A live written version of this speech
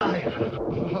alive.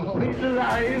 Oh, it's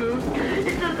alive.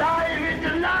 It's alive. It's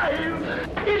alive.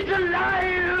 It's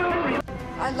alive.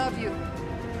 I love you.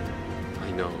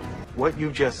 I know. What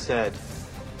you just said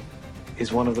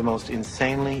is one of the most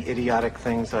insanely idiotic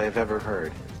things I have ever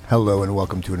heard. Hello and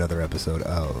welcome to another episode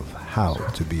of How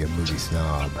to Be a Movie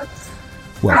Snob.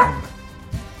 Welcome.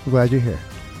 I'm glad you're here.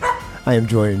 I am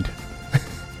joined.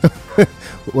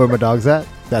 Where my dog's at?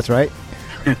 That's right.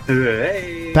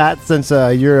 Hey. Pat, since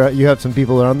you have some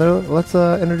people around there, let's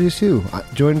introduce you.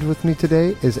 Joined with me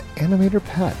today is animator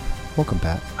Pat. Welcome,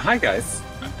 Pat. Hi, guys.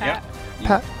 Pat. Yeah.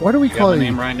 Pat, why do we call got you? the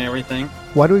name right and everything.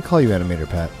 Why do we call you animator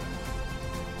Pat?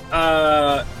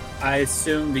 I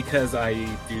assume because I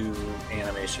do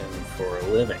animation for a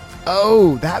living.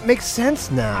 Oh, that makes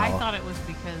sense now. I thought it was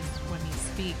because when he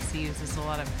speaks, he uses a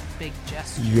lot of big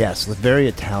gestures. Yes, very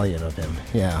Italian of him.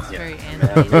 Yeah. It's very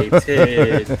animated.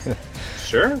 Animated.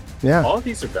 Sure. Yeah. All of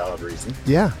these are valid reasons.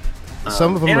 Yeah.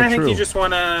 Some of them and are I think true. you just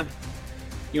want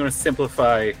to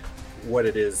simplify what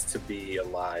it is to be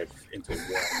alive into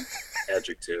one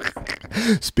adjective.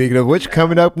 Speaking of which,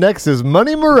 coming up next is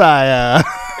Money Mariah.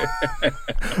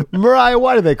 Mariah,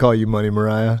 why do they call you Money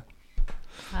Mariah?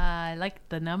 I like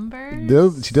the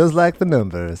numbers. She does like the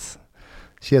numbers.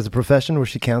 She has a profession where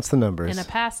she counts the numbers. In a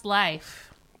past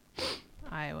life,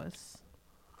 I was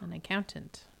an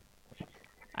accountant.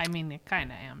 I mean, it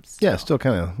kind of am. Still. Yeah, still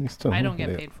kind of. I don't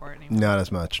get paid for it anymore. Not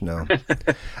as much, no.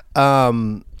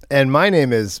 And my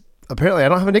name is, apparently, I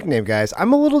don't have a nickname, guys.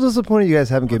 I'm a little disappointed you guys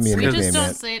haven't given me a We nickname just don't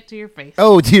yet. say it to your face.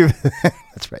 Oh, dear.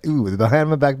 That's right. Ooh, the behind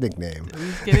my back nickname.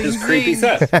 Who's getting It's creepy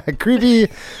zinged?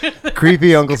 Seth.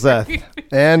 creepy Uncle Seth.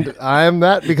 And I'm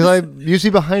that because I'm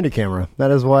usually behind a camera. That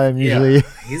is why I'm usually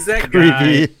He's that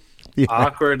creepy. guy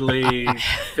awkwardly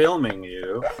filming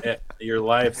you at your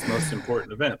life's most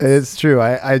important event. It's true.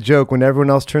 I joke when everyone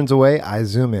else turns away, I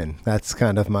zoom in. That's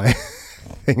kind of my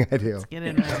thing I do. Get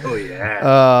in there. Oh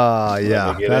yeah.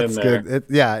 Yeah, get that's in there. good.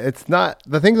 It's not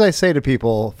the things I say to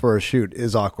people for a shoot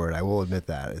is awkward. I will admit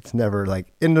that. It's never like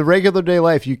in the regular day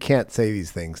life, you can't say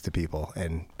these things to people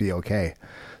and be okay.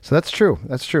 So that's true.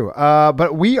 That's true.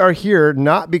 But we are here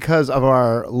not because of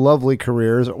our lovely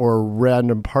careers or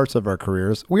random parts of our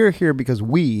careers. We are here because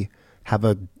we have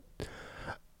a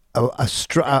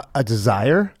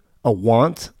desire, a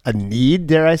want, a need,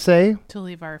 dare I say, To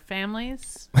leave our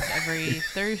families every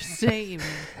Thursday evening.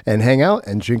 and hang out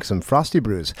and drink some frosty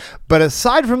brews. But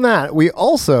aside from that, we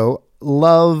also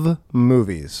love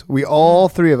movies. We all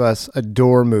three of us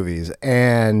adore movies.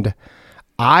 And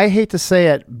I hate to say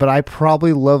it, but I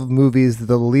probably love movies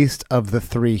the least of the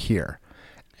three here.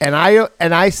 And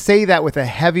I say that with a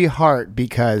heavy heart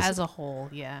because As a whole,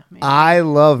 yeah. Maybe. I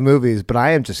love movies, but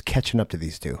I am just catching up to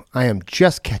these two. I am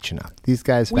just catching up. These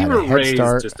guys We had were a head raised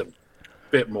start. just a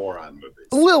bit more on movies.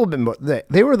 A little bit more.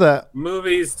 They were the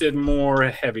Movies did more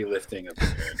heavy lifting of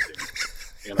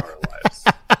parenting in our lives,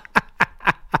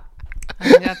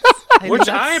 I think which I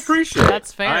that's- appreciate.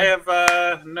 That's fair. I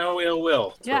have no ill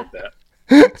will toward Yeah. that.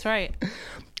 That's right.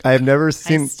 I have never I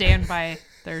seen stand by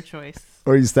their choice.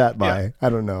 or you sat by. Yeah. I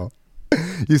don't know.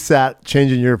 You sat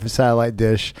changing your satellite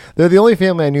dish. They're the only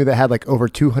family I knew that had like over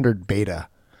 200 beta,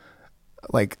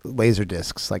 like laser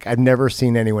discs. Like I've never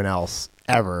seen anyone else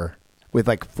ever with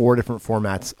like 4 different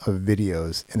formats of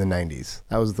videos in the 90s.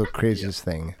 That was the craziest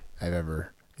thing I've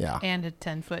ever. Yeah. And a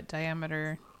 10-foot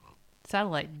diameter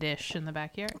satellite dish in the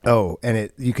backyard. Oh, and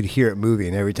you could hear it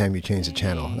moving every time you changed the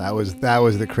channel. That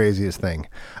was the craziest thing.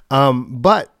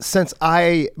 But since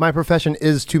my profession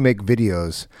is to make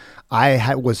videos,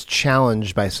 I was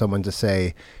challenged by someone to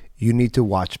say, you need to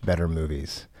watch better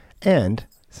movies. And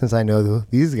since I know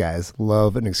these guys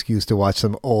love an excuse to watch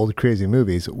some old crazy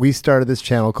movies, we started this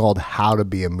channel called How to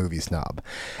Be a Movie Snob.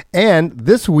 And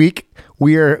this week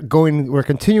we're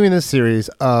continuing this series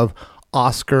of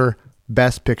Oscar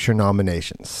Best Picture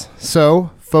nominations.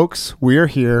 So, folks, we are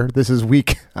here. This is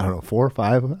week, 4 or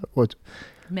 5. What?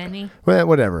 Many. Well,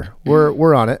 whatever.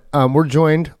 We're on it. We're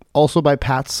joined also by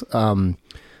Pat's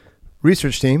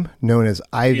research team, known as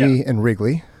Ivy and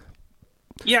Wrigley.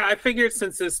 Yeah, I figured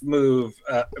since this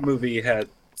movie had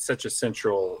such a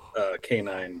central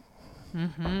canine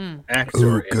actor,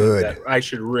 Ooh, in it, good. that I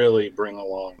should really bring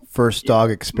along First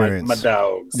dog experience. my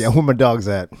dogs. Yeah, where my dog's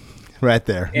at. Right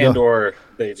there. And No. or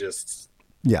they just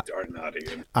Yeah. are not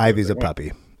even. Ivy's a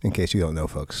puppy. In case you don't know,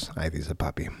 folks, Ivy's a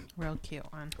puppy. Real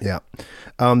cute one. Yeah.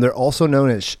 They're also known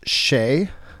as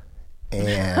Shay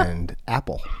and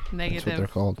Apple. That's what Negative. they're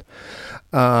called.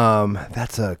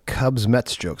 That's a Cubs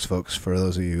Mets jokes, folks, for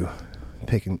those of you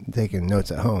taking notes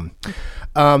at home.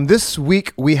 This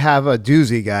week we have a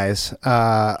doozy, guys.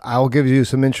 I'll give you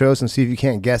some intros and see if you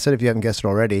can't guess it, if you haven't guessed it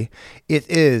already. It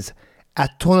is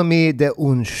Autonomie de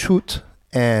un chute.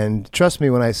 And trust me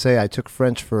when I say I took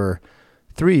French for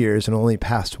 3 years and only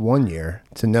passed 1 year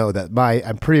to know that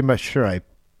I'm pretty much sure I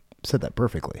said that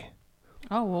perfectly.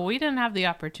 Oh, well, we didn't have the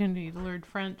opportunity to learn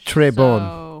French. Très bon.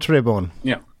 so- Très bon.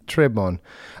 Yeah. Très bon.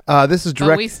 This is But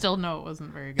direct. we still know it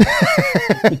wasn't very good.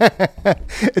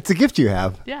 It's a gift you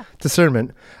have. Yeah.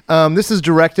 Discernment. This is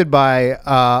directed by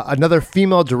another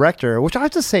female director, which I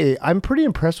have to say, I'm pretty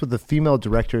impressed with the female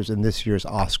directors in this year's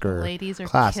Oscar Ladies are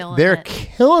class. killing They're it.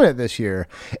 killing it this year.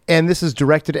 And this is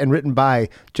directed and written by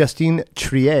Justine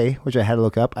Triet, which I had to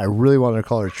look up. I really wanted to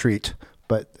call her Treat,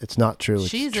 but it's not true. It's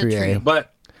She's a Triet. treat.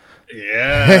 But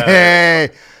yeah. Hey,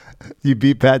 you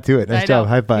beat Pat to it. Nice I job. know.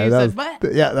 High five. You That said, was,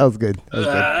 "What?" yeah, that was good.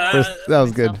 That was good. That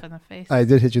was good. Myself in the face. I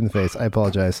did hit you in the face. I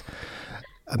apologize.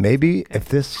 Maybe if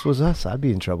this was us, I'd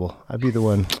be in trouble. I'd be the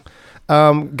one.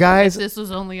 Guys, This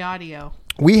was only audio.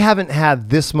 we haven't had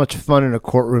this much fun in a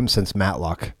courtroom since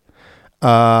Matlock.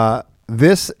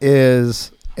 This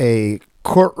is a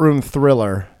courtroom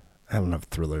thriller. I don't know if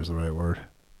thriller is the right word,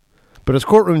 but it's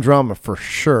courtroom drama for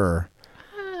sure.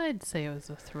 I'd say it was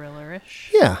a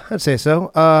thriller-ish. Yeah, I'd say so.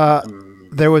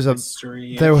 There was a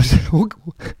Mystery. there was we'll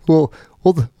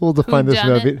define this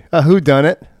Whodunit. movie. Who done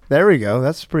it? There we go.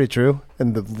 That's pretty true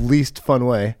in the least fun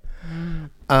way.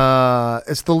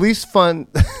 It's the least fun.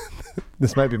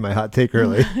 This might be my hot take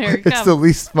early. Here it It's comes. the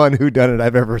least fun whodunit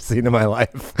I've ever seen in my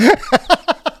life.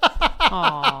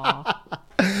 Aw.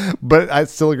 But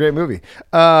it's still a great movie.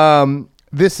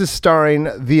 This is starring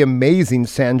the amazing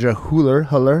Sandra Hüller,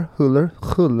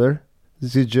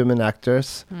 the German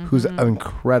actress, who's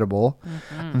incredible.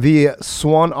 The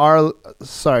Swan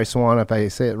if I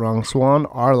say it wrong, Swan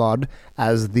Arlod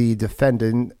as the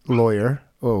defendant lawyer.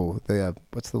 Oh,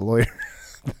 what's the lawyer?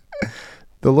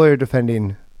 The lawyer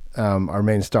defending our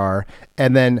main star,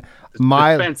 and then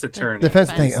Defense attorney. defense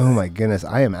thing. Oh my goodness,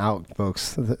 I am out,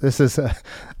 folks. This is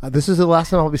the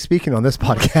last time I'll be speaking on this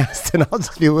podcast, and I'll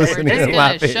just be We're listening just and gonna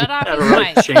laughing. shut off Yeah, his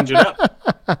right. mic. Change it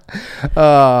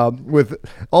up. With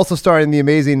also starring the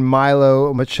amazing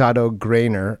Milo Machado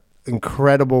Grainer.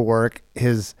 Incredible work.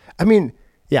 We'll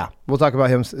talk about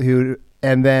him.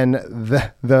 And then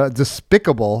the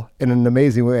despicable in an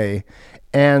amazing way,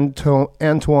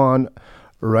 Antoine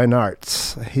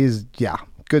Reinartz. He's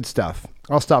good stuff.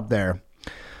 I'll stop there.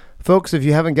 Folks, if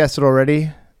you haven't guessed it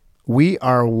already, we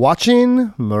are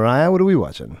watching, Mariah, what are we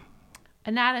watching?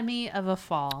 Anatomy of a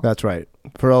Fall. That's right.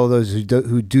 For all of those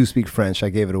who do speak French, I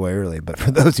gave it away early. But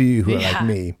for those of you who are like Yeah.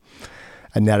 me,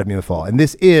 Anatomy of a Fall. And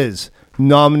this is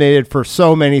nominated for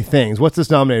so many things. What's this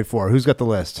nominated for? Who's got the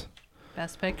list?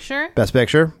 Best Picture. Best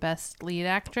Picture, Best Lead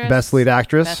Actress. Best Lead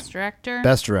Actress, Best Director.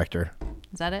 Best Director,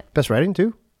 Is that it? Best Writing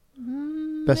too?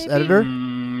 Best maybe. Editor?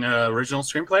 Original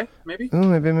screenplay, maybe.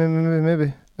 Oh,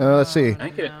 maybe. Let's see. I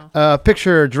get No.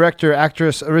 Picture, Director,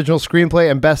 Actress, Original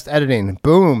Screenplay, and Best Editing.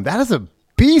 Boom. That is a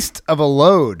beast of a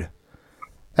load.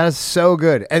 That is so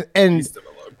good. And Beast of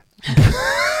a load.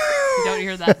 You don't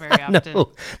hear that very often.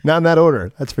 no, not in that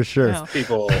order. That's for sure. No.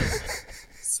 People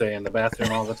say in the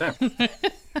bathroom all the time.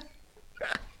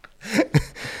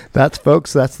 That's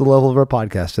the level of our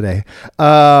podcast today.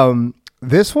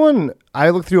 This one, I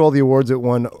looked through all the awards it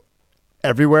won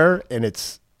everywhere, and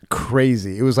it's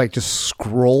crazy. It was like just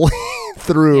scrolling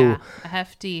through. Yeah, a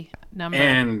hefty number.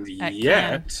 And at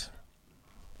yet,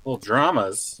 little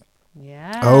dramas.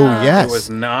 Yeah. Oh, yes. It was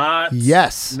not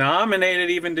Yes. nominated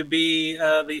even to be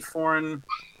the foreign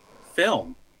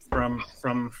film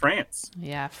from France.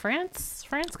 Yeah, France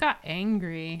got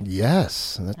angry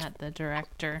Yes. That's, at the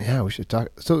director. yeah, we should talk.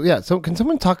 So can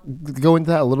someone go into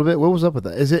that a little bit? What was up with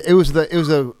that? It was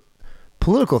a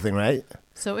political thing, right?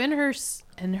 So in her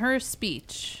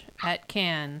speech at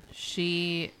Cannes,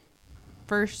 she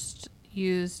first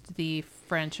used the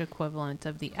French equivalent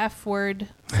of the F word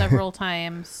several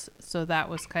times, so that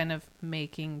was kind of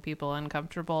making people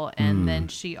uncomfortable. And then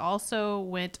she also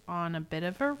went on a bit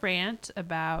of a rant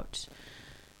about,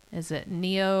 is it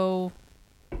The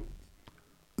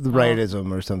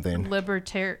rightism or something.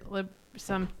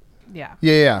 yeah.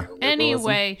 Yeah.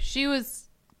 Anyway, she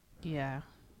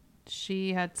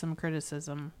had some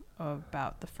criticism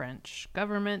about the French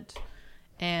government,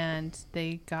 and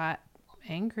they got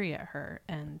angry at her.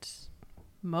 And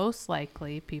most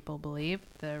likely, people believe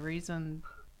the reason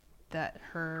that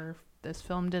this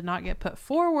film did not get put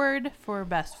forward for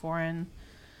Best Foreign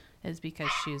is because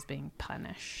she is being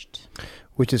punished.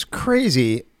 Which is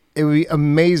crazy. It would be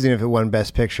amazing if it won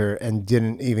Best Picture and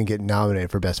didn't even get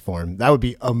nominated for Best Foreign. That would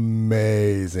be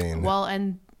amazing. Well,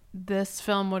 and this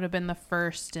film would have been the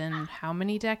first in how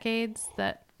many decades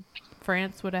that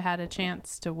France would have had a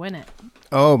chance to win it.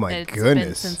 Oh my It's been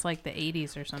goodness. since like the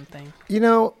 80s or something. You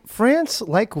know, France,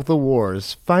 like the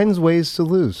wars, finds ways to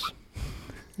lose.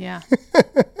 Yeah.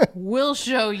 We'll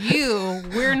show you.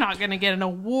 We're not going to get an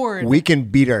award. We can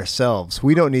beat ourselves.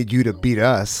 We don't need you to beat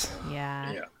us.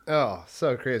 Yeah. Yeah. Oh,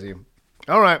 so crazy.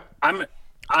 All right. I'm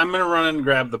gonna run and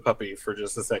grab the puppy for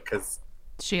just a sec because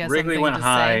She has Wrigley something went to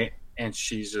high say. and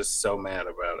she's just so mad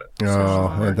about it.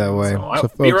 Oh, ain't that way. So So,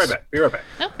 be folks, right back. Be right back.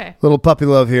 Okay. little puppy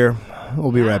love here.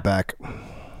 We'll be Yeah. right back.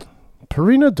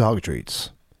 Purina Dog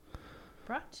Treats.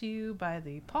 Brought to you by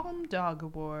the Palm Dog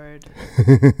Award.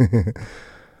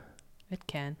 It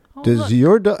can. Oh, Does look.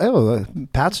 your dog... Oh,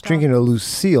 Pat's drinking a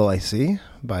Lucille, I see.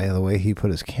 By the way, he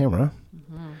put his camera.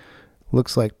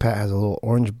 Looks like Pat has a little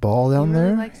orange ball He down really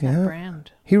there. likes that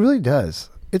brand. He really does.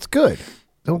 It's good.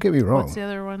 Don't get me wrong. What's the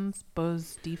other ones?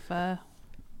 Bozdifa.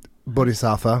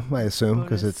 Bodhisattva, I assume,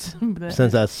 because it's Bodhis-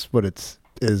 since that's what it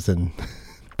is in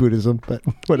Buddhism, but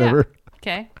whatever.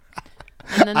 Okay.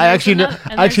 And then I there's actually knew- another-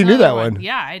 and I actually there's knew another that one.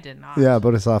 Yeah, I did not. Yeah,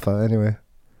 Bodhisattva. Anyway,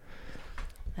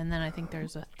 And then I think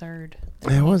there's a third.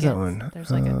 Yeah, he what was that gets. one?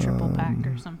 There's like a triple pack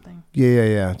or something.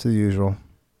 yeah. It's the usual.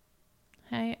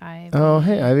 Hey, Ivy. Oh,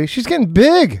 hey, Ivy. She's getting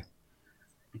big.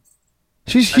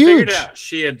 She's I figured huge. out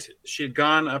she had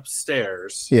gone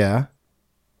upstairs Yeah.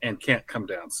 and can't come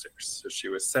downstairs, so she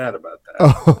was sad about that.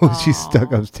 Oh, she's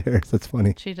stuck Aw. upstairs. That's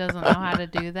funny. She doesn't know how to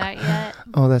do that yet.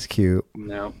 Oh, that's cute.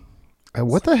 No,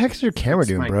 What the heck is your camera it's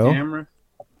doing, my bro? camera.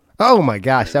 Oh my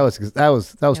gosh, that was It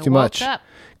too woke much. up.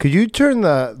 Could you turn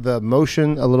the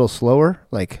motion a little slower,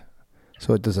 like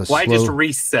so it does a Well, I slow just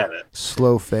reset it.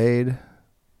 slow fade,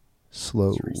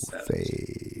 slow reset it.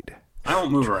 fade. I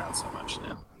don't move around so much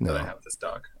now No. that I have this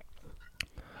dog.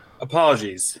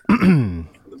 Apologies for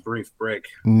the brief break.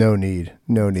 No need.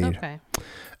 Okay.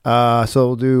 So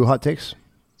we'll do hot takes.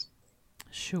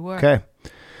 Sure. Okay.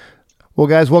 Well,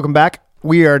 guys, welcome back.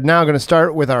 We are now going to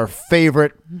start with our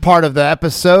favorite part of the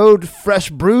episode, fresh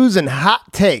brews and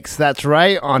hot takes. That's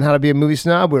right. On How to Be a Movie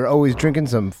Snob, we're always drinking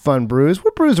some fun brews.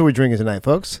 What brews are we drinking tonight,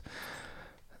 folks?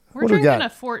 We're What do we drinking got? a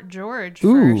Fort George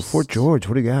Ooh, first. Fort George.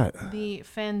 What do you got? The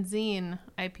Fanzine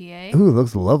IPA. Ooh, it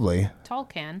looks lovely. Tall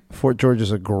can. Fort George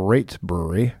is a great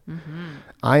brewery. Mm-hmm.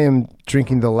 I am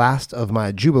drinking the last of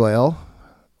my Jubilee,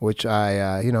 which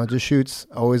I, Deschutes.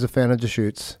 Always a fan of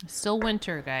Deschutes. Still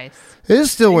winter, guys. It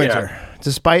is still Yeah. winter,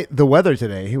 despite the weather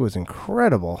today. It was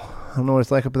incredible. I don't know what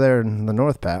it's like up there in the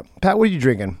north, Pat. Pat, what are you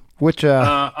drinking? Which,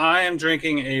 I am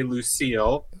drinking a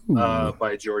Lucille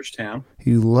by Georgetown.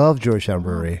 you love Georgetown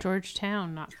Brewery.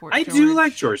 Georgetown, not Fort I George. do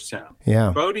like Georgetown. Yeah.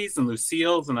 Bodie's and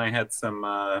Lucille's, and I had some,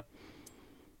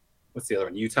 what's the other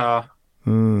one? Utah?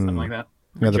 Something like that.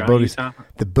 Yeah, the Johnny Bodhi's, Utah.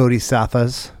 the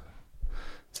Bodhisattvas.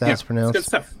 That's how it's Yeah, pronounced. it's good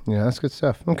stuff. Yeah, that's good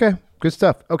stuff. Okay, good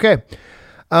stuff. Okay,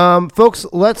 folks,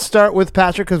 let's start with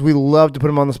Patrick because we love to put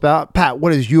him on the spot. Pat,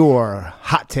 what is your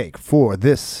hot take for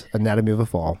this Anatomy of a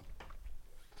Fall?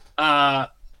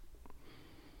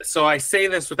 So I say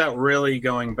this without really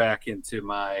going back into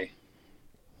my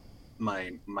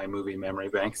movie memory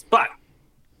banks, but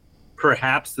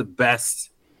perhaps the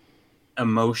best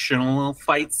emotional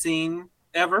fight scene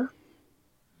ever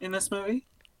in this movie.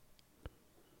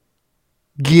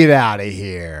 Get out of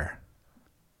here.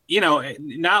 You know,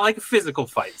 not like a physical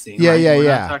fight scene. Yeah, right? yeah, We're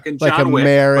yeah. not talking Like John a Wick,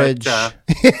 marriage. but,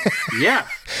 yeah.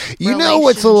 You know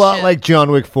what's a lot Relationship. like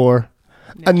John Wick 4?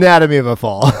 Anatomy of a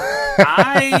Fall.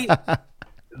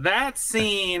 That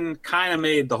scene kind of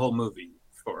made the whole movie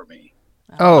for me.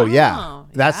 Oh, yeah.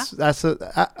 That's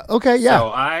okay, yeah. So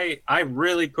I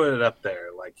really put it up there.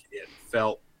 Like, it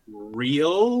felt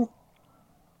real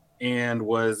and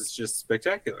was just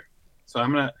spectacular. So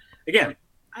I'm gonna, again,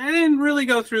 I didn't really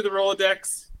go through the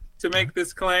Rolodex to make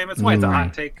this claim. That's why it's a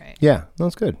hot take. Right. Yeah,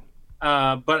 that's good.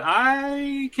 But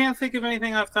I can't think of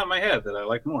anything off the top of my head that I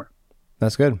like more.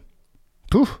 That's good.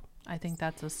 Poof. I think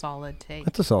that's a solid take.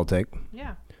 That's a solid take.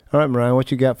 Yeah. All right, Mariah,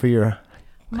 what you got for your...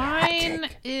 Mine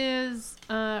is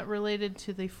related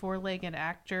to the four-legged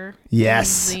actor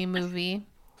Yes. in the movie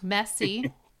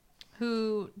Messi,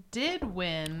 who did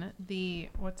win the,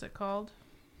 what's it called?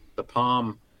 The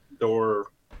Palm d'Or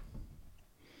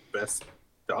best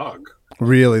dog.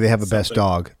 Really, they have a best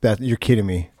dog. That you're kidding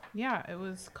me. Yeah, it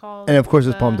was called. And of course,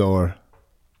 it's Palme the- d'Or.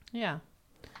 Yeah.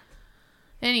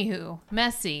 Anywho,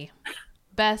 Messi,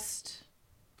 best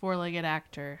four-legged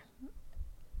actor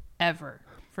ever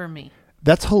for me.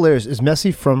 That's hilarious. Is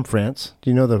Messi from France? Do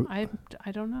you know the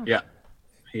I don't know. Yeah,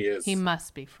 he is. He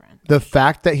must be French. the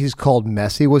fact that he's called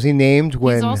Messi? Was he named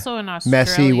when He's also an Australian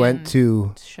Messi went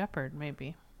to? shepherd,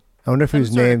 maybe. I wonder if he Some was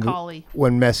sort of named collie.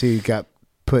 when Messi got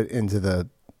put into the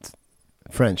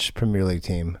French Premier League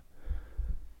team.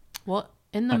 Well,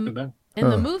 In Not too the bad. in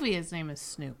the movie, his name is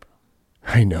Snoop,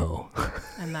 I know.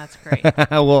 and that's great. We'll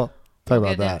talk We'll about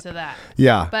get that. into that.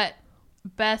 Yeah. But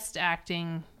best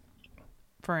acting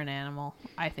for an animal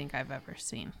I think I've ever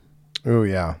seen. Oh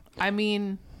yeah. I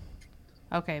mean,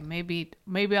 okay, maybe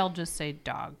I'll just say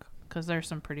dog, because there's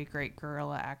some pretty great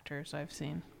gorilla actors I've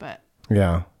seen. But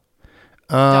Yeah.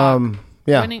 dog,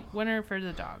 Yeah. winner for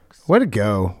the dogs. Way to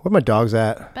go. Where my dog's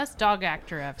at? Best dog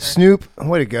actor ever. Snoop.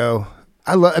 Way to go.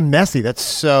 I love Messi. That's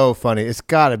so funny. It's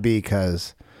got to be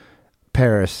because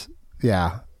Paris.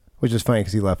 Yeah. Which is funny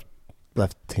because he left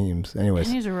teams. Anyways.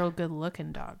 And he's a real good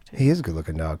looking dog too. He is a good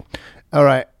looking dog. All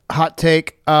right. Hot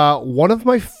take. One of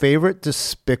my favorite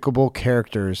despicable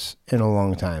characters in a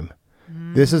long time.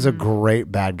 This is a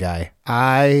great bad guy.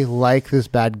 I like this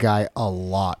bad guy a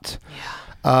lot.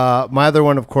 Yeah. My other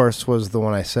one, of course, was the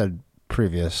one I said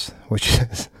previous, which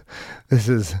is this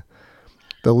is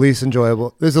the least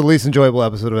enjoyable. This is the least enjoyable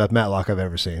episode of Matlock I've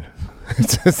ever seen.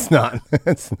 It's not.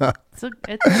 It's not.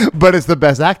 But it's the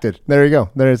best acted. There you go.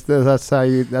 That's how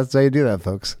you do that,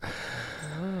 folks.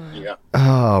 Yeah.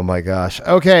 Oh my gosh.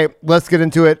 Okay, let's get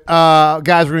into it.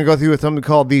 Guys, we're gonna go through with something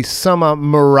called the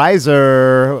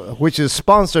Summarizer, which is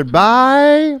sponsored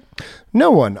by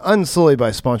no one, unsullied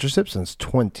by sponsorship since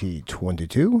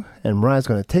 2022. And Mariah's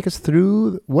gonna take us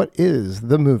through what is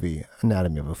the movie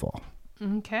Anatomy of a Fall.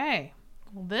 Okay.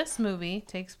 Well, this movie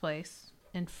takes place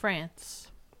in France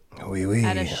Oui, oui.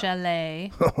 at a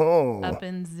chalet Oh. up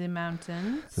in the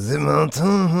mountains. The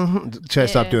mountain. Should I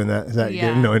stop doing that? Is that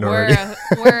getting annoying already?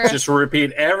 Just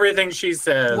repeat everything she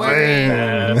says.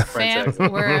 We're French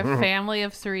accent. we're a family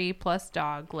of 3 plus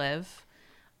dog live.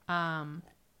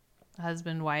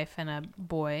 Husband, wife, and a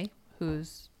boy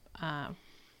who's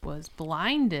was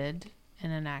blinded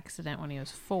in an accident when he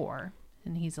was 4,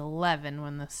 and he's 11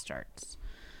 when this starts.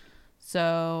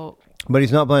 So, But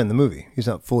he's not blind in the movie. He's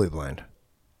not fully blind.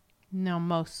 no,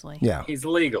 mostly. Yeah. He's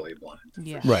legally blind.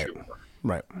 Yeah. Right. Sure.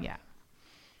 Right. Yeah.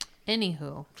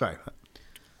 Anywho, Sorry.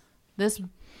 this,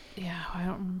 I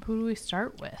don't remember, who do we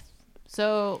start with?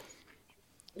 So,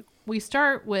 we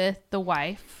start with the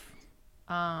wife.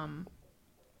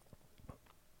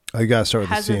 Oh, you gotta start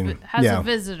with the scene. Has a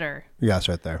visitor. You gotta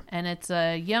start there. And it's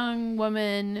a young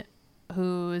woman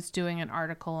who is doing an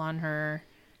article on her,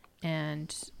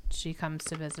 and she comes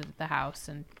to visit the house,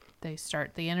 and they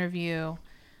start the interview,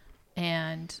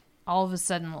 and all of a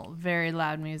sudden very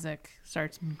loud music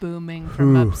starts booming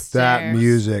from upstairs. That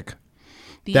music.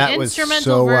 The that was instrumental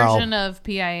so well. version of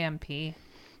PIMP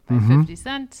by 50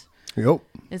 Cent Yep.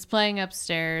 is playing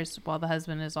upstairs while the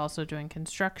husband is also doing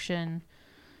construction,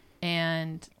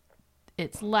 and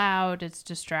it's loud, it's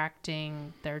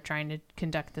distracting. They're trying to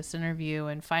conduct this interview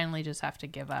and finally just have to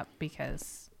give up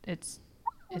because it's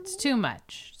too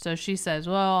much. So she says,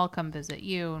 well, I'll come visit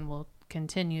you and we'll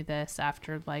continue this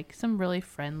after like some really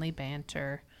friendly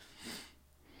banter.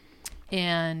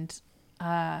 And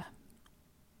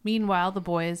meanwhile, the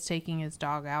boy is taking his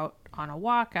dog out on a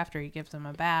walk after he gives him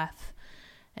a bath.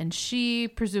 And she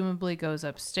presumably goes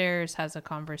upstairs, has a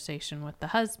conversation with the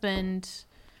husband,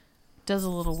 does a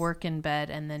little work in bed,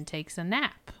 and then takes a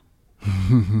nap.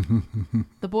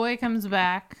 The boy comes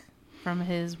back from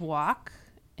his walk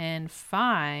and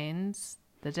finds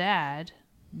the dad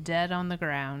dead on the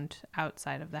ground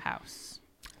outside of the house.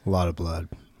 A lot of blood.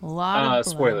 A lot of blood.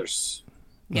 Spoilers.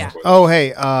 Yeah. Spoilers. Oh,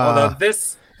 hey. Although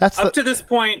this, that's up to this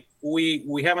point,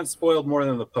 we haven't spoiled more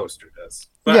than the poster does.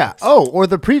 But, yeah. Oh, or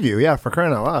the preview. Yeah, for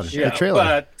crying out loud. yeah, the trailer.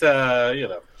 but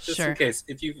just Sure. in case,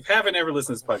 if you haven't ever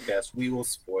listened to this podcast, we will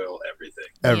spoil everything.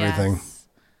 Everything. Yes.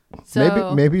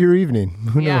 So, Maybe your evening.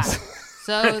 Who yeah. knows?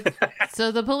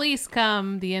 So the police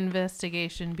come, the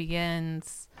investigation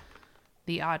begins.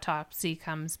 The autopsy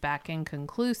comes back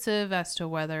inconclusive as to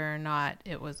whether or not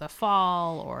it was a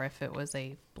fall or if it was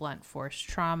a blunt force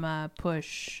trauma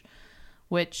push,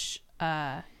 which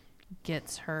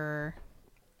gets her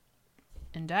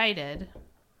indicted.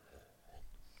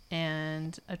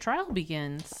 And a trial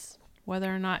begins,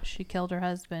 whether or not she killed her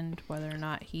husband, whether or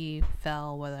not he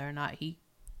fell, whether or not he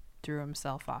threw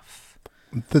himself off.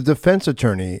 The defense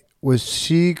attorney, was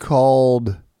she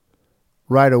called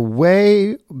right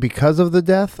away because of the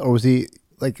death, or was he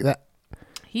like that?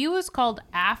 He was called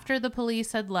after the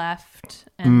police had left,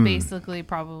 and basically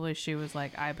probably she was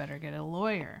like, I better get a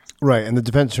lawyer. Right, and the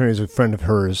defense attorney is a friend of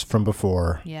hers from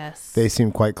before. Yes. They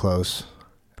seem quite close,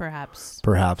 Perhaps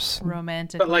romantically.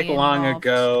 romantically But like long involved.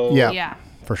 ago. Yeah. Yeah.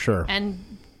 For sure.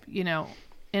 And,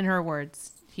 in her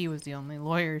words, he was the only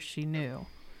lawyer she knew.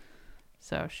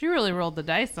 So she really rolled the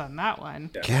dice on that one.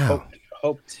 Yeah.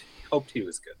 Hoped he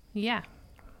was good. Yeah.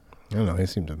 I don't know. He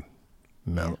seemed to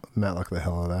Matlock the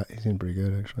hell out of that. He seemed pretty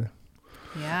good, actually.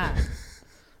 Yeah.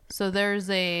 So there's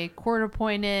a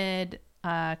court-appointed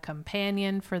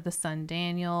companion for the son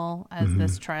Daniel as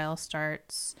this trial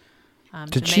starts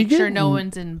to make sure no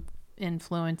one's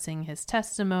influencing his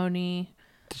testimony.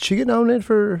 Did she get nominated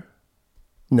for?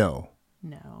 No.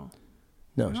 No,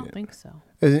 I I don't think so.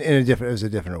 It was a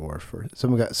different award for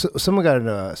someone got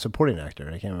a supporting actor.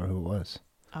 I can't remember who it was.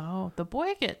 Oh, the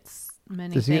boy gets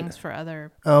many things for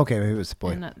other. Oh, okay, maybe it was the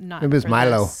boy. Not Maybe it was for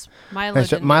Milo. this.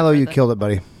 Milo, Milo, you killed it,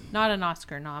 buddy. Not an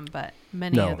Oscar nom, but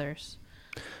many others.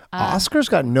 Oscar's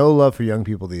got no love for young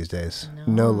people these days.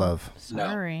 No love.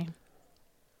 Sorry.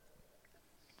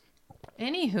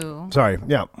 Anywho. Sorry.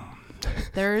 Yeah.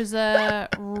 There's a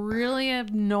really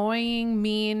annoying,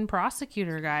 mean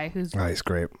prosecutor guy who's he's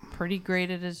great. Pretty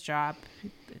great at his job.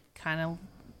 It kind of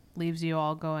leaves you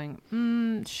all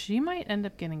going, she might end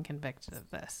up getting convicted of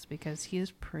this because he is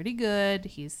pretty good.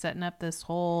 He's setting up this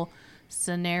whole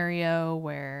scenario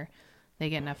where they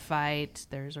get in a fight.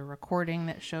 There's a recording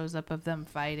that shows up of them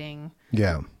fighting.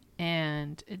 Yeah.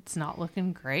 And it's not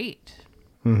looking great.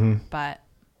 Mm-hmm. But,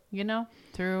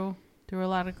 through a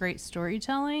lot of great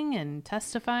storytelling and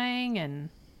testifying and,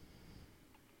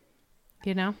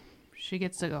 she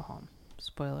gets to go home.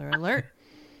 Spoiler alert.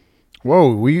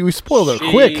 Whoa, we spoiled it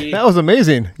quick. That was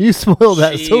amazing. You spoiled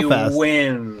that so fast.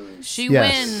 She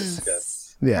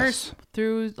wins. Yes.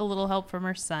 Through a little help from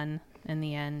her son in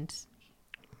the end.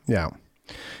 Yeah.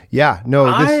 Yeah. No,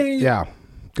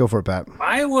 go for it, Pat.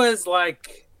 I was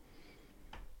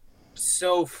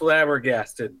so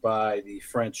flabbergasted by the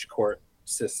French court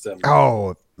system.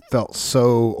 Oh, felt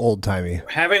so old timey.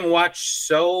 Having watched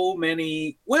so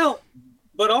many,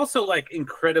 but also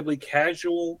incredibly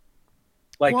casual.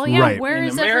 Where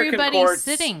is everybody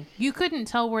sitting? You couldn't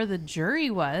tell where the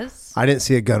jury was. I didn't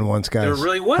see a gun once, guys. There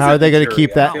really wasn't. How are they going to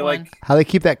keep that? How they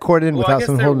keep that court in without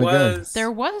someone holding a gun?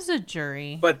 There was a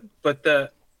jury, but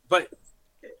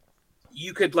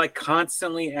you could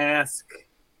constantly ask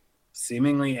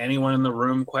seemingly anyone in the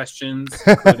room questions,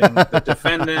 including the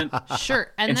defendant.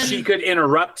 Sure, and then she could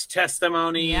interrupt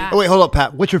testimony. Yeah. Oh wait, hold up,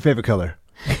 Pat. What's your favorite color?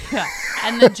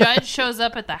 And the judge shows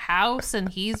up at the house, and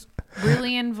he's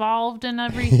really involved in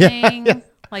everything. Yeah.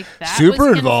 That super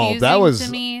was involved. That was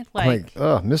to me.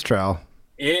 Mistrial.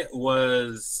 It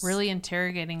was really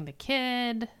interrogating the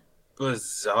kid.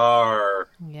 Bizarre.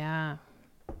 Yeah.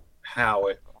 How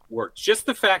it worked. Just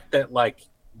the fact that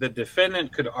the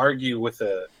defendant could argue with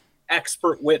a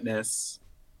expert witness,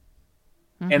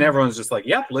 and everyone's just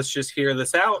yep, let's just hear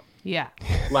this out. Yeah.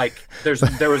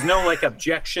 There was no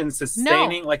objection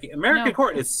sustaining. No. American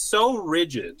court is so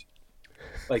rigid.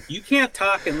 You can't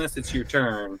talk unless it's your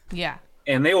turn. Yeah.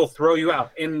 And they will throw you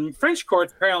out. In French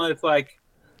courts, apparently it's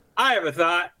I have a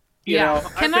thought. You know,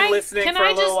 I've been listening for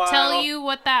a little while. Can I just tell you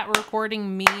what that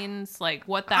recording means?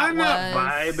 What that I'm not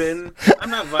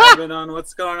vibing on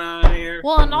what's going on here.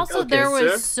 Well, and also there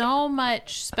was so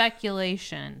much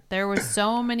speculation. There was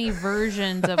so many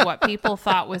versions of what people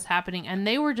thought was happening, and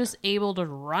they were just able to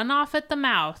run off at the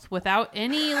mouth without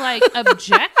any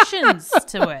objections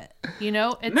to it.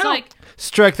 It's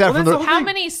strike that from the. How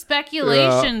many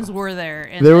speculations were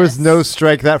there? There was no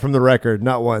strike that from the record.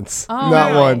 Not once. Oh,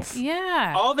 not once.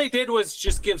 Yeah. All they did was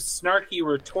just give snarky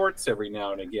retorts every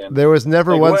now and again. There was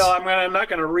never once. Well, I'm not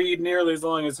going to read nearly as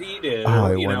long as he did. Oh,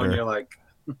 and you're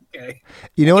okay.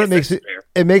 You know what it makes it?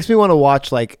 It makes me want to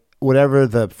watch whatever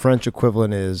the French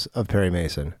equivalent is of Perry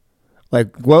Mason.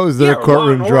 What was their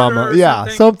courtroom drama? Yeah,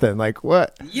 something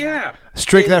what? Yeah,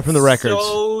 strike that from the records.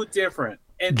 So different.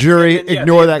 And, jury,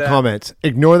 ignore that comment.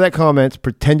 Ignore that comment.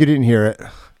 Pretend you didn't hear it.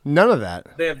 None of that.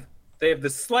 They have the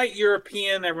slight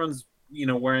European. Everyone's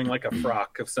wearing a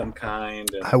frock of some kind.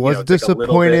 And, I was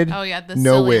disappointed. Oh yeah, the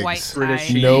no silly wigs. white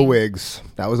tie. No wigs.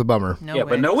 That was a bummer.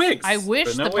 But no wigs. I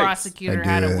wish the prosecutor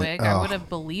had a wig. Oh. I would have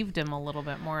believed him a little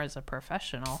bit more as a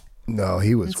professional. No,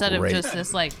 he was instead great. of just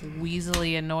this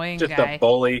weaselly annoying just guy. a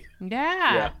bully.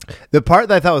 Yeah. The part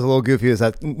that I thought was a little goofy is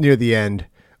that near the end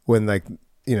when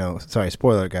sorry,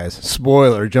 spoiler guys.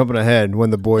 Spoiler, jumping ahead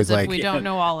when the boy's we don't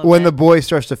know all of when it. the boy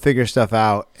starts to figure stuff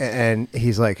out and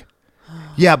he's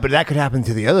yeah, but that could happen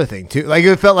to the other thing too.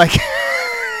 It felt like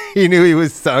he knew he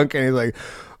was sunk and he's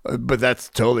but that's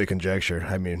totally conjecture.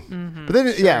 I mean, but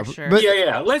then Sure.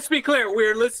 But, let's be clear.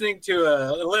 We're listening to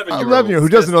a 11-year-old who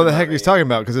doesn't know the heck he's talking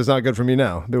about because it's not good for me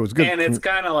now. It was good, and it's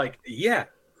kind of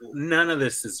none of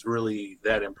this is really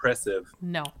that impressive.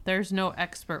 No, there's no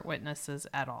expert witnesses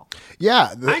at all.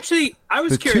 Yeah, actually, I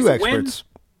was curious. Two experts.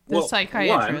 The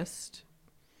psychiatrist.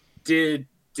 Did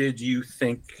you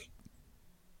think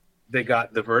they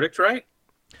got the verdict right?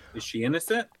 Is she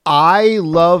innocent? I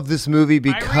love this movie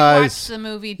because I rewatched the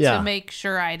movie to make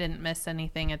sure I didn't miss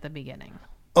anything at the beginning.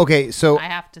 Okay, so I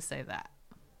have to say that.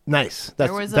 Nice.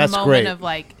 There was a that's moment great. of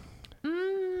like,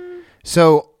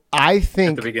 So I At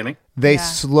think the beginning. they Yeah.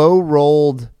 slow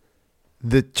rolled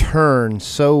the turn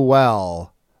so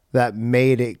well that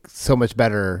made it so much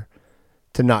better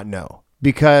to not know,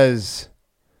 because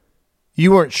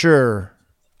you weren't sure.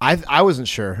 I wasn't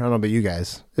sure. I don't know about you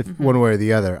guys, if one way or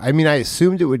the other. I mean, I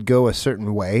assumed it would go a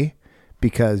certain way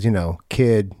because,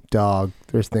 kid, dog,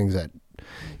 there's things that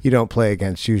you don't play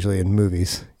against usually in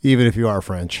movies, even if you are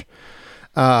French.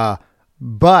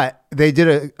 But they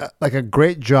did a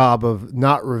great job of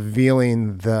not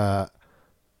revealing the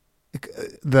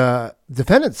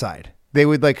defendant side. They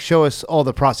would show us all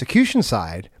the prosecution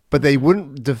side, but they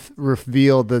wouldn't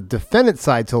reveal the defendant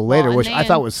side till later, and which I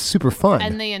thought was super fun.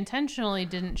 and they intentionally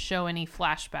didn't show any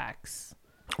flashbacks.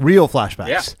 Real flashbacks.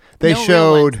 Yeah. They No real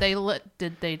showed. ones.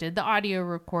 They did the audio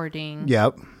recording.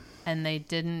 Yep. And they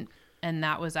didn't, and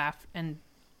that was and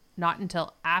not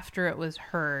until after it was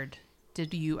heard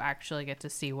did you actually get to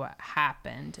see what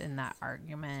happened in that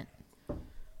argument.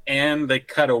 And they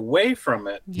cut away from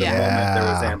it the Yeah. moment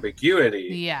there was ambiguity,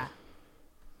 Yeah.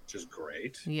 which is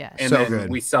great. Yes. And So then good.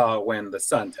 we saw when the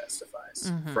son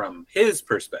testifies from his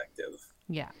perspective,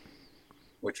 Yeah.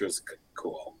 which was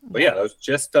cool. But yeah, those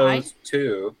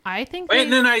two. I think.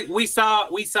 And then we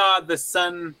saw the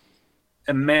son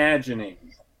imagining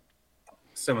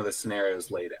some of the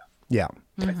scenarios laid out. Yeah.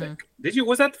 I think.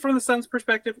 Was that from the son's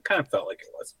perspective? It kind of felt like it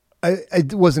was.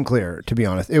 It wasn't clear, to be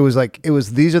honest. It was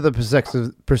these are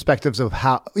the perspectives of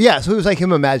how. Yeah, so it was like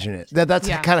him imagining it. That's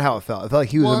Yeah. kind of how it felt. It felt like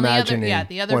he was and imagining.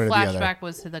 the other one or the other. flashback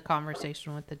was to the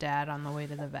conversation with the dad on the way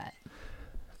to the vet.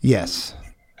 Yes.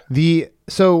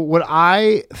 So what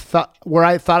I thought, where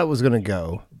I thought it was going to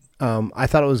go, I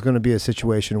thought it was going to be a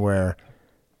situation where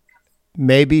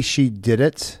maybe she did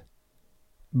it,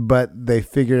 but they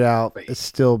figured out it's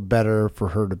still better for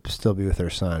her to still be with her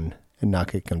son and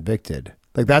not get convicted.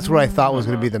 That's what I thought was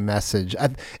going to be the message.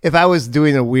 If I was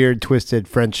doing a weird,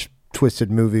 French twisted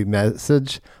movie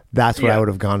message, that's what I would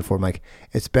have gone for. I'm like,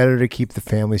 it's better to keep the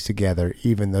families together,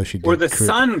 even though she did. Or the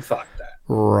son thought that.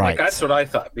 Right. That's what I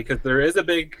thought, because there is a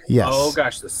big, Yes. oh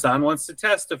gosh, the son wants to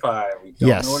testify. We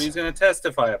don't know what he's going to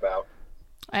testify about.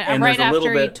 And there's right a little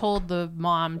after he bit- told the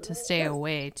mom to stay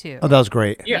away too. Oh, that was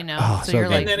great. Yeah. You know, Oh, so so you're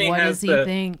good. like, And then he what has does he the-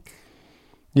 think?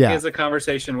 Yeah. He has a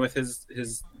conversation with his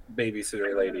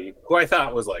babysitter lady, who I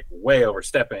thought was way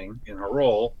overstepping in her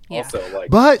role. Yeah. Also,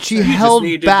 But she you just held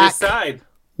need back to decide.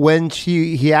 when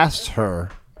he asked her,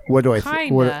 "What do I think?"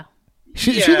 Kinda.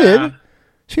 She Yeah. did.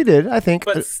 She did. I think.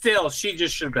 But still, she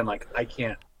just should have been like, I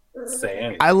can't say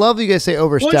anything. I love that you guys say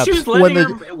oversteps she was when letting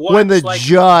the her when the watch,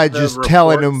 judge the is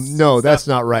telling reports him, "No, and that's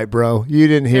stuff. not right, bro. You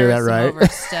didn't hear There that was some right."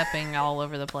 overstepping all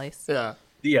over the place. Yeah.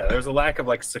 Yeah, there was a lack of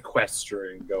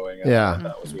sequestering going on. Yeah.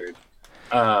 That was weird.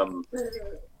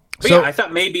 But So- yeah, I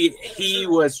thought maybe he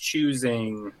was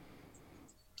choosing,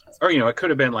 or it could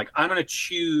have been I'm going to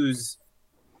choose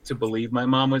to believe my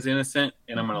mom was innocent,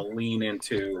 and I'm going to lean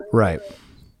into Right.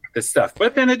 this stuff.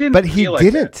 But then it didn't. But he feel like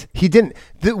didn't. that. He didn't.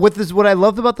 What I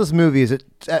loved about this movie is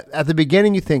at the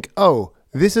beginning you think, oh,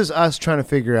 this is us trying to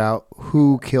figure out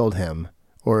who killed him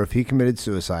or if he committed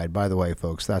suicide. By the way,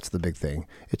 folks, that's the big thing.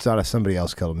 It's not if somebody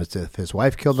else killed him. It's if his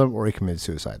wife killed him or he committed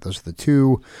suicide. Those are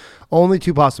the only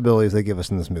two possibilities they give us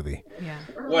in this movie. Yeah.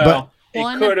 Well, Well, it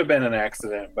and could have been an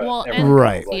accident, but Well, everyone and-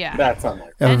 Right. was yeah. that's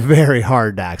unlikely. A very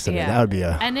hard accident. Yeah. That would be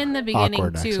a And in the beginning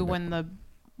awkward too, accident. when the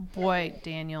boy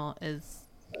Daniel is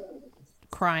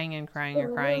crying and crying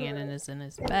and crying and is in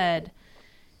his bed,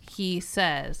 he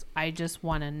says, "I just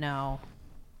want to know."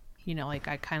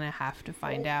 I kind of have to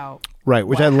find out. right,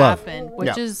 which what I love. happened,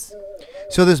 which Yeah. is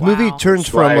So this movie Wow. turns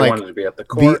That's why from I wanted to be at the the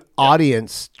court.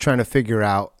 audience trying to figure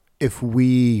out if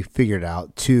we figured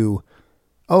out to,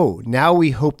 oh, now we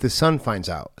hope the son finds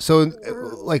out. So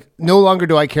no longer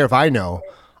do I care if I know.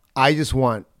 I just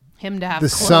want him to have the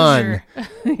son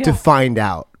closure. to find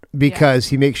out because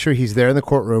he makes sure he's there in the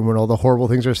courtroom when all the horrible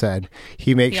things are said.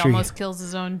 He makes He sure almost kills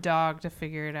his own dog to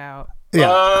figure it out.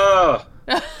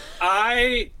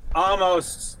 I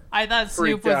almost I thought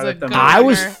Snoop Freaked was out a at the good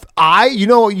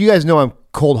moment. you guys know I'm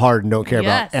cold hearted and don't care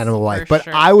Yes, about animal for life, but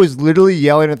sure. I was literally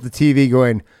yelling at the TV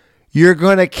going, "You're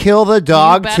gonna kill the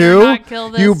dog better too? not kill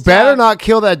this You better dog." not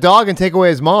kill that dog and take away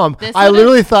his mom." This I would've-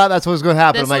 literally thought that's what was going to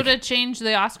happen. This I'm would like, have changed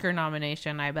the Oscar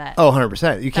nomination, I bet. "Oh,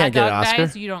 100%. You can't that get an dog Oscar.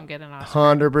 dies, you don't get an Oscar.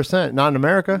 100%. Not in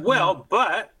America." well,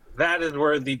 but that is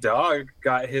where the dog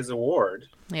got his award.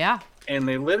 Yeah. And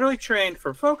they literally trained,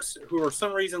 for folks who are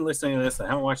some reason listening to this and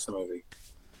haven't watched the movie,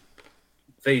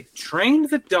 they trained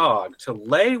the dog to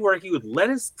lay where he would let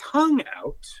his tongue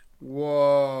out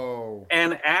Whoa.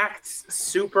 and act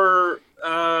super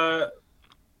out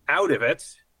of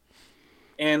it.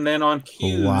 and then on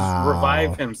cues Wow.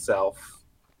 revive himself.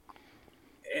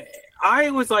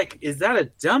 I was like, is that a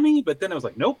dummy? But then I was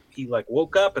like, nope. He like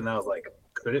woke up, and I was like,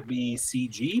 could it be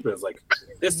CG? But I was like,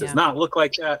 this does not look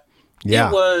like that. Yeah.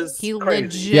 It was He crazy.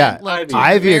 legit Yeah, looked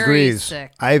Ivy very agrees.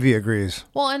 sick. Ivy agrees.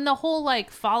 Well, and the whole like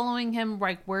following him,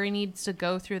 like where he needs to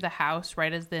go through the house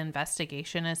right as the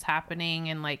investigation is happening,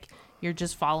 and like you're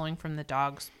just following from the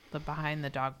behind the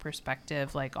dog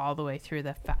perspective, like all the way through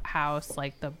the house,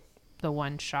 like the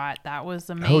one shot that was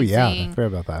amazing. Oh yeah, I forgot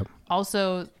about that.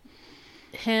 Also,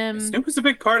 him Snoop was a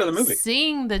big part of the movie.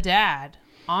 seeing the dad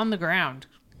on the ground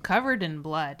covered in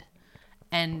blood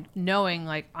and knowing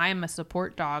like I'm a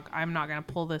support dog, I'm not going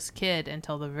to pull this kid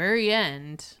until the very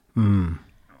end.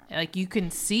 Like you can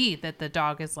see that the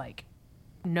dog is like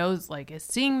knows like is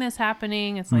seeing this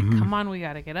happening. It's like, come on, we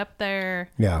got to get up there.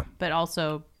 Yeah. But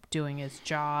also doing his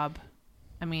job.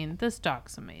 I mean, this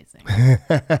dog's amazing.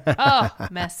 Oh,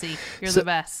 Messi, you're the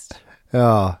best.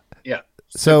 Oh. Yeah.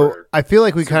 So Super- I feel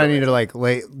like we kind of super need to like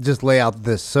lay out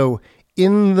this. So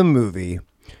in the movie,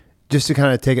 just to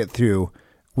kind of take it through,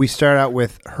 we start out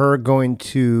with her going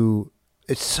to.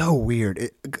 It's so weird.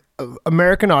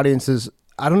 American audiences.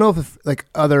 I don't know if like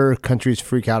other countries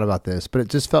freak out about this, but it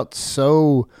just felt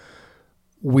so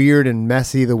weird and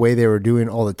messy the way they were doing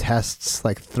all the tests,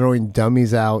 like throwing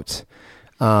dummies out,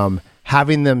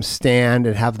 having them stand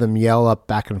and have them yell up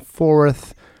back and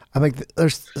forth. I'm like,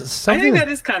 there's something. I think that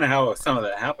is kind of how some of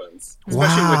that happens.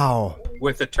 Wow. Especially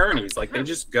with attorneys. Like, they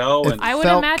just go and... I would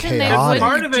felt imagine chaotic. they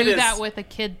Part wouldn't of it do is- that with a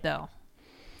kid, though.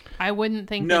 I wouldn't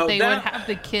think No, that they that- would have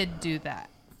the kid do that.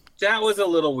 That was a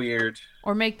little weird.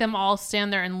 Or make them all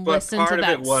stand there and But listen to part of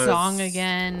that it was- song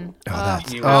again. that's-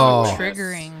 He oh. was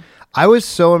triggering. I was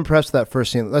so impressed with that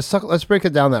first scene. Let's break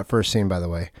it down, that first scene, by the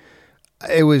way.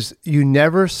 It was, you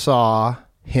never saw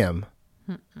him.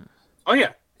 Oh,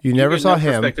 yeah. You never get saw no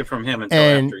him. perspective from him until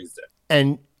And- after he's dead.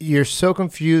 And you're so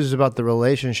confused about the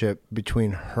relationship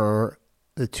between her,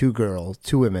 the two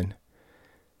women,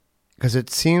 because it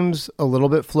seems a little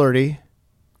bit flirty,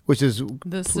 which is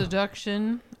The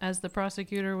seduction, as the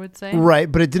prosecutor would say.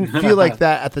 right, but it didn't feel like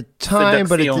that at the time.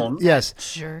 But it Seduction. did, yes.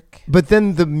 Jerk. But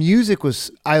then the music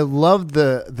was, I loved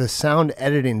the sound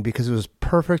editing because it was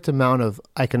perfect amount of,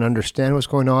 I can understand what's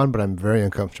going on, but I'm very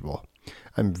uncomfortable.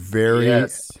 I'm very,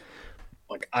 Yes.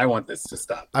 Like, I want this to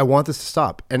stop. I want this to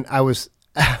stop. And I was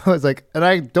like, and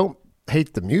I don't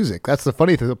hate the music. That's the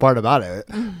funny part about it.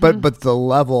 But the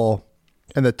level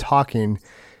and the talking,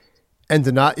 and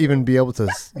to not even be able to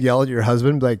yell at your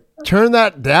husband, like, turn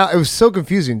that down. It was so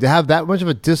confusing to have that much of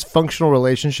a dysfunctional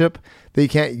relationship that you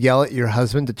can't yell at your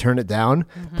husband to turn it down.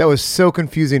 That was so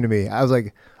confusing to me. I was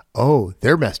like, oh,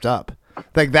 they're messed up.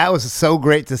 Like, that was so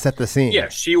great to set the scene. Yeah,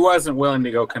 she wasn't willing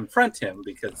to go confront him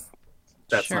because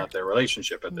that's Sure. not their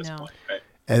relationship at this No. point, right?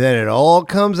 And then it all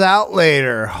comes out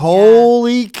later.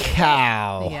 Holy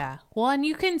cow. Yeah. Well, and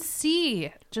you can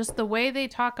see just the way they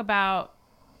talk about,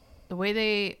 the way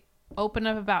they open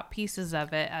up about pieces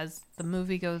of it as the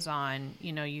movie goes on.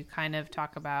 You know, you kind of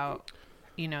talk about,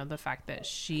 you know, the fact that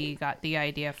she got the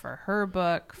idea for her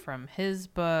book from his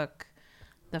book,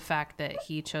 the fact that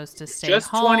he chose to stay Just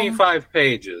home. 25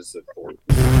 pages of board.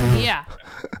 Yeah.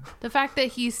 The fact that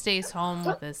he stays home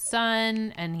with his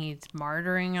son and he's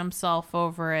martyring himself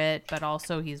over it, but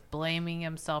also he's blaming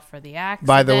himself for the accident.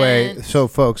 By the way, so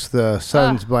folks, the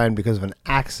son's blind because of an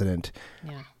accident.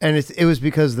 Yeah. And it was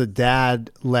because the dad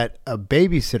let a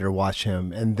babysitter watch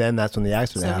him, and then that's when the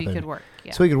accident So happened. he could work.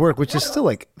 Yeah. So he could work, which is still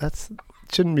like,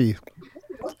 shouldn't be.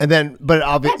 And then, but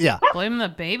I'll be, yeah, Blame the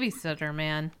babysitter,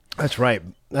 man. that's right.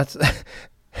 That's,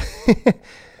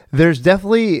 there's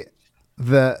definitely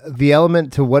the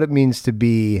element to what it means to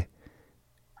be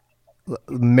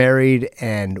married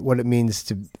and what it means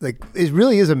to, like, it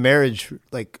really is a marriage,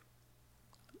 like,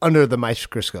 under the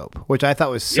microscope, which I thought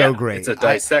was so Yeah, great. it's a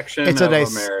dissection of a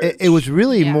marriage. It was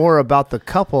really Yeah. more about the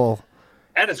couple.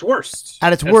 At its worst.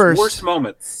 At its worst.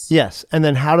 moments. Yes. And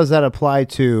then how does that apply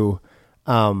to,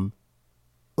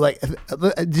 like,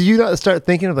 did you not start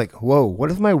thinking of like, whoa, what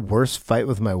if my worst fight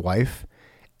with my wife?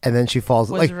 And then she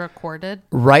falls, Was like, recorded.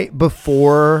 right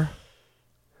before.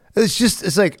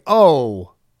 It's like,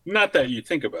 oh, Not that you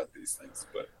think about these things,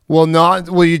 but well,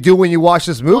 you do when you watch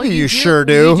this movie. Well, you sure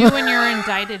do. You do when you're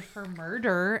indicted for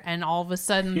murder, and all of a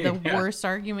sudden the Yeah. worst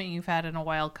argument you've had in a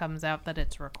while comes out that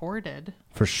it's recorded.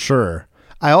 For sure.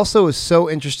 I also was so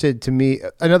interested to me.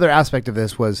 Another aspect of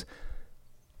this was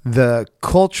the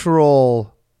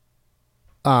cultural,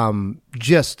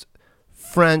 just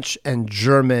French and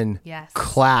German Yes.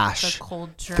 clash The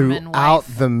cold German throughout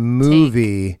wife the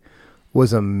movie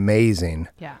was amazing.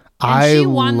 Yeah. And I she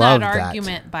won that love that.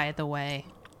 argument, by the way.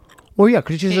 Well, yeah,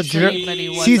 because she's a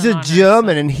she's a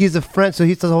German and he's a French, so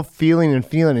he's the whole feeling,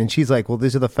 and she's like, well,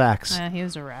 these are the facts. He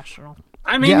was irrational.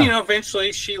 I mean,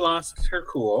 eventually she lost her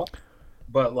cool,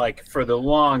 but like for the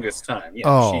longest time,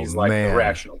 she's like the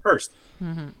rational person.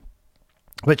 Mm-hmm.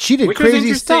 But she did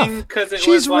crazy stuff.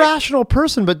 She's a rational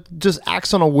person, but just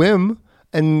acts on a whim,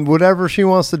 and whatever she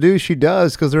wants to do, she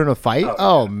does because they're in a fight.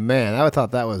 Oh man, I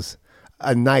thought that was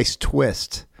a nice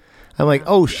twist. I'm like,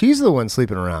 she's the one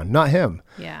sleeping around, not him.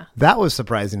 Yeah, that was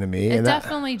surprising to me. It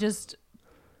definitely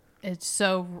it's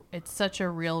such a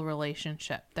real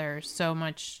relationship. There's so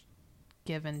much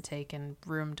give and take and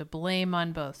room to blame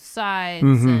on both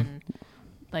sides, and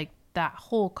like that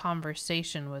whole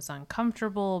conversation was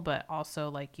uncomfortable, but also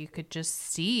like you could just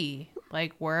see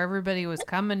like where everybody was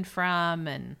coming from.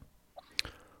 And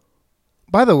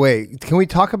by the way, can we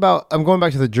talk about? I'm going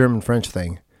back to the German French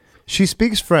thing. She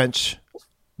speaks French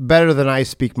better than I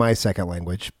speak my second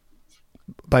language,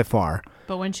 by far.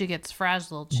 But when she gets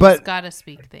frazzled, she's got to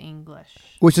speak the English.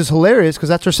 Which is hilarious because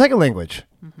that's her second language.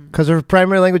 Because her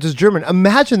primary language is German.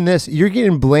 Imagine this. You're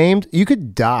getting blamed. You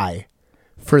could die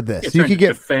for this. You could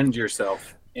defend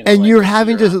yourself. And you're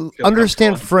having to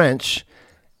understand French.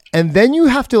 And then you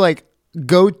have to like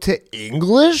go to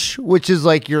English, which is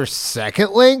like your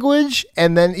second language.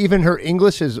 And then even her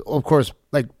English is, of course,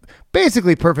 like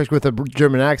basically perfect with a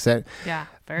German accent. Yeah,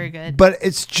 very good. But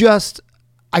it's just,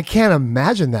 I can't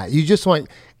imagine that. You just want,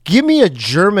 give me a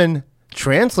German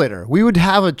translator. We would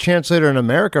have a translator in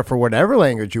America for whatever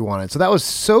language you wanted. So that was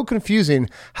so confusing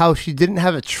how she didn't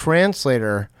have a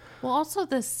translator. Well, also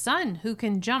the son who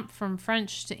can jump from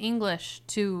French to English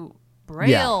to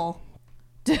Braille.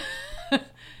 Yeah.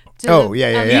 He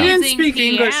didn't speak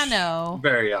English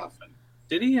very often.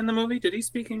 Did he in the movie? Did he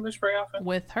speak English very often?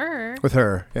 With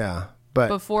her, yeah. But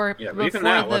before the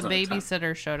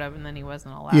babysitter showed up, and then he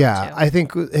wasn't allowed to. I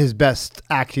think his best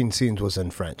acting scenes was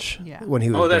in French. Yeah. When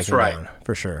he was that's right. Down,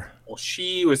 for sure. Well,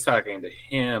 she was talking to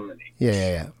him. And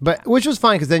yeah. But which was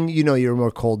fine because then you're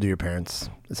more cold to your parents.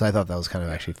 So I thought that was kind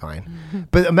of actually fine.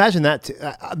 But imagine that.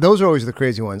 Those are always the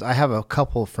crazy ones. I have a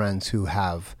couple of friends who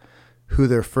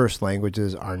their first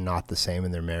languages are not the same,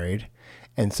 and they're married.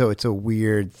 And so it's a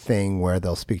weird thing where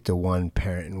they'll speak to one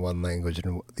parent in one language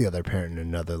and the other parent in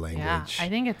another language. Yeah, I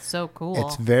think it's so cool.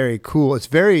 It's very cool. It's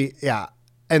very,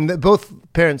 and both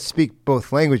parents speak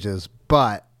both languages,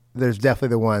 but there's definitely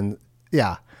the one,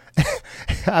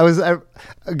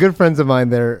 good friends of mine,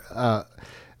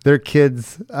 their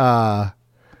kids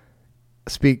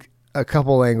speak a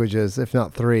couple languages, if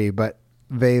not three, but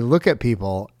they look at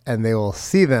people and they will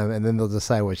see them and then they'll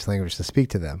decide which language to speak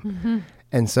to them. Mm-hmm.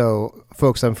 And so,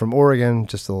 folks, I'm from Oregon.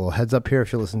 Just a little heads up here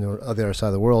if you listen to the other side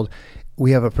of the world.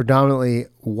 We have a predominantly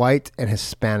white and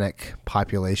Hispanic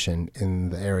population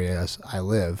in the areas I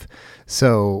live.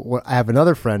 So I have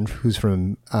another friend who's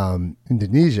from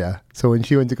Indonesia. So when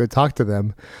she went to go talk to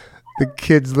them, the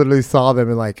kids literally saw them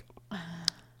and like,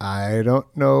 I don't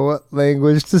know what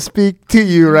language to speak to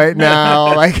you right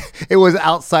now. Like it was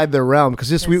outside their realm because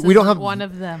just we don't have one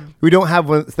of them. We don't have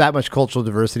that much cultural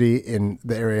diversity in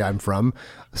the area I'm from.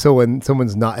 So when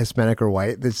someone's not Hispanic or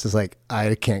white, it's just like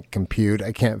I can't compute.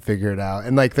 I can't figure it out.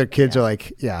 And like their kids are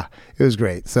like, it was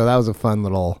great. So that was a fun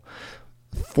little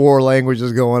 4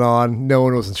 languages going on. No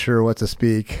one wasn't sure what to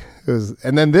speak. It was,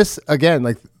 and then this again,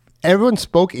 like everyone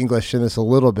spoke English in this a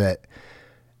little bit.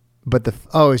 But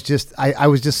it's just I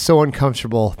was just so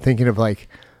uncomfortable thinking of like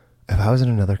if I was in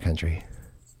another country.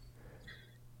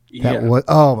 That was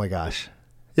oh my gosh.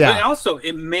 Yeah. But also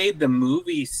it made the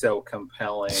movie so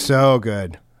compelling. So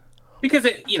good. Because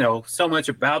it, so much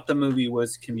about the movie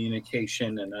was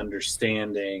communication and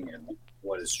understanding and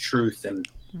what is truth and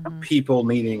people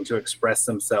needing to express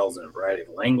themselves in a variety of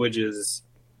languages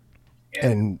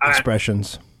and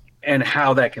expressions. And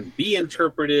how that can be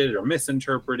interpreted or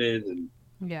misinterpreted and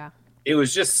it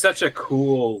was just such a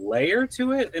cool layer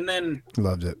to it, and then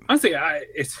loved it. Honestly,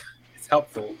 it's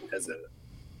helpful as a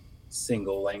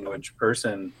single language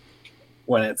person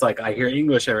when it's like I hear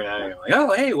English every now and then, like,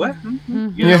 oh, hey, what?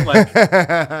 Like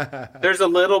there's a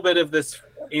little bit of this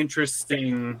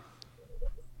interesting.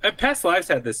 Past Lives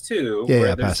had this too,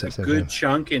 where there's a good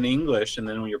chunk in English, and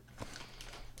then when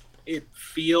it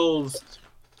feels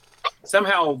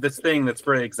somehow this thing that's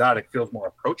very exotic feels more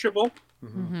approachable.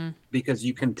 Mm-hmm. Because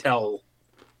you can tell,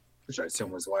 which I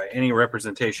assume was why any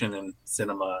representation in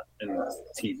cinema and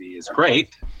TV is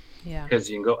great. Yeah. Because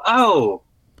you can go, oh.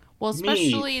 Well,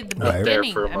 especially the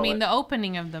beginning. I mean, the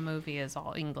opening of the movie is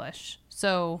all English.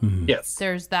 So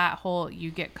there's that whole, you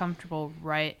get comfortable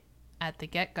right at the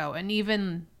get-go. And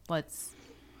even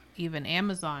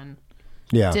Amazon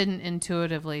didn't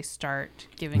intuitively start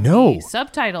giving No. me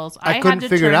subtitles. I had couldn't to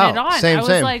figure it turn out. it on. Same, I was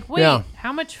same. like, wait, Yeah.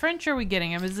 how much French are we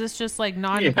getting? Is this just like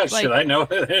non? Yeah, like, should I know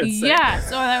what it is? Yeah.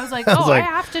 So I was like, I was I like,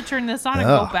 have to turn this on and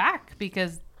ugh. go back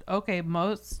because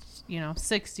most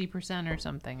 60% or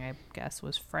something I guess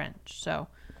was French. So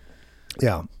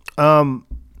Yeah. my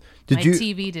Did you?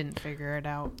 TV didn't figure it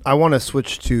out. I want to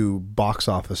switch to box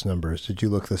office numbers. Did you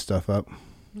look this stuff up?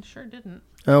 It sure didn't.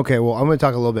 Okay, well, I'm going to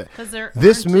talk a little bit. Because there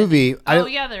This aren't movie,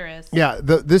 any. Yeah, there is. Yeah,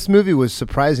 this movie was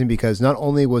surprising because not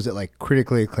only was it like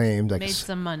critically acclaimed, like Made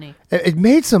some money. it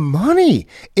made some money.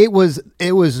 It was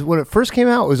when it first came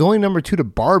out, it was only number 2 to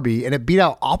Barbie, and it beat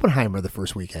out Oppenheimer the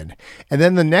first weekend. And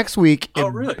then the next week,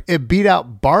 really? it beat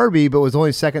out Barbie, but was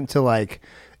only second to like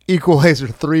Equalizer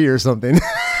 3 or something.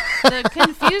 The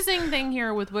confusing thing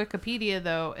here with Wikipedia,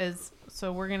 though, is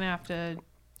so we're going to have to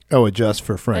Adjust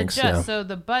for francs. adjust. Yeah. So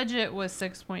the budget was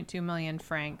 6.2 million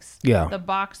francs. Yeah. The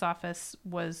box office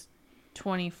was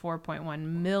 24.1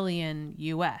 million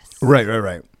US. Right.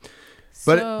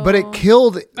 But it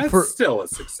killed That's for still a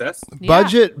success.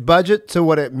 budget to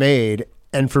what it made,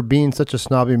 and for being such a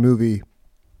snobby movie,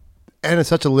 and it's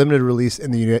such a limited release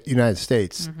in the United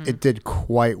States, it did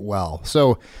quite well.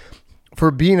 So,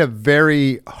 for being a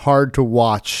very hard to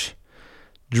watch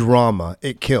drama,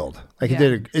 it killed. Like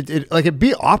it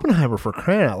beat Oppenheimer for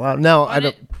crying out loud. Now I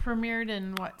don't. It premiered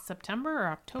in what, September or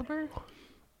October?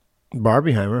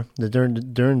 Barbiheimer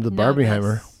during the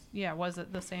Barbieheimer. Yeah, was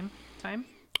it the same time?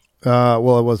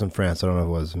 Well, it was in France. I don't know if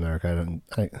it was America.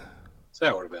 So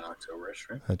that would have been October-ish,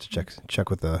 right? I had to check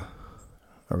with our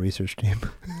research team.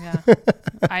 Yeah.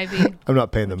 Ivy. I'm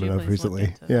not paying them would you enough please look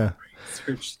recently. into Yeah.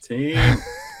 Search team.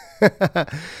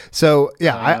 So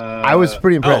yeah, I was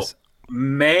pretty impressed.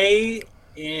 May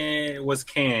was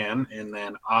Cannes, and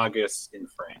then August in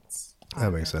France.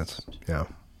 That makes sense. Yeah,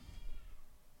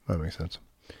 that makes sense.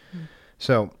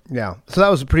 So yeah, so that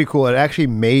was pretty cool. It actually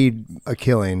made a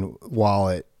killing while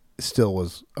it still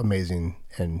was amazing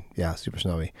and super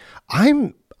snobby.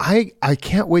 I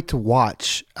can't wait to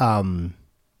watch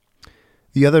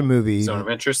the other movie. Zone of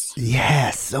Interest.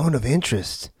 Yes, Zone of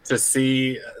Interest. To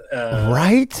see.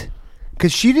 Right?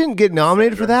 Because she didn't get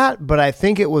nominated for that, but I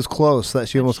think it was close that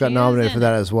she almost got she nominated is for in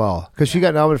that it. as well. Because she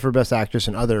got nominated for Best Actress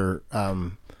and other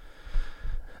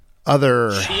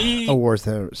awards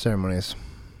ceremonies.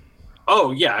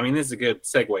 Oh yeah, I mean this is a good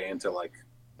segue into like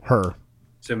Her.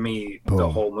 to me Boom. the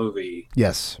whole movie.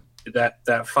 Yes.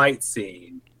 That fight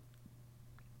scene.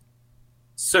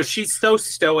 So she's so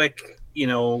stoic,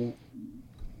 a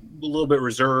little bit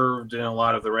reserved and a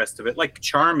lot of the rest of it, like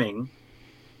charming,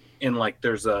 and like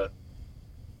there's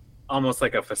almost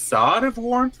like a facade of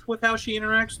warmth with how she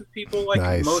interacts with people, like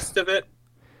Nice. most of it.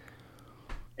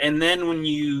 And then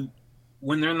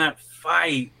when they're in that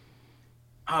fight,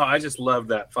 I just love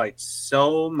that fight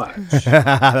so much.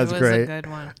 That's It was great. a good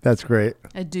one. That's great.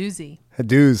 A doozy.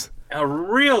 Dues. A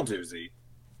real doozy.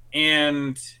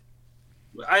 And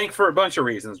I think for a bunch of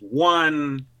reasons.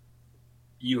 One,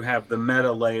 you have the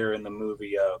meta layer in the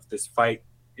movie of this fight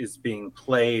is being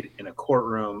played in a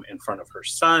courtroom in front of her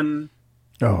son.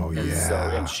 Oh And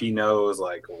yeah. and she knows,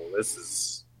 like, well, this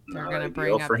is They're not going to ideal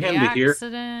bring up for the him to hear.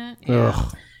 accident. Yeah.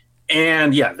 Ugh.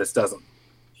 And yeah, this doesn't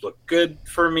look good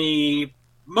for me.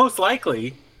 Most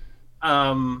likely,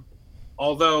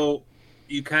 although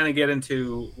you kind of get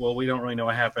into, well, we don't really know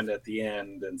what happened at the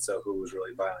end, and so who was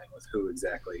really vying with who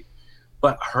exactly.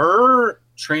 But her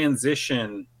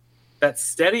transition, that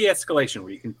steady escalation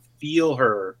where you can feel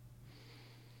her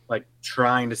like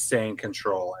trying to stay in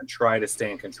control and try to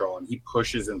stay in control, and he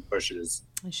pushes and pushes.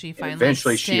 And she And finally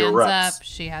eventually she stands erupts. up.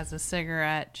 She has a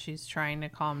cigarette. She's trying to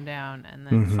calm down. And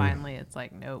then finally it's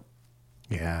like, nope.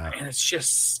 Yeah. And it's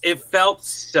just, it felt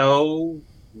so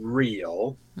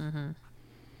real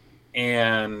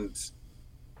and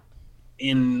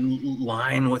in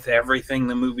line with everything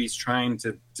the movie's trying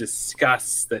to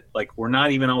discuss, that like we're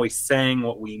not even always saying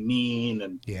what we mean,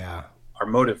 and Yeah. our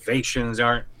motivations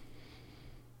aren't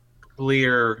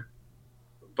clear,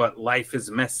 but life is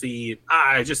messy.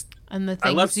 And the I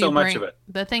things love so you much bring, of it.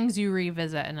 the things you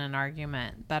revisit in an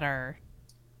argument that are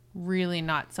really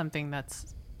not something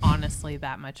that's honestly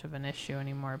that much of an issue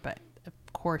anymore, but of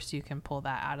course you can pull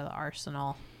that out of the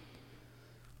arsenal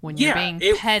when you're being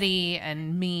petty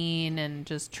and mean and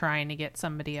just trying to get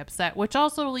somebody upset, which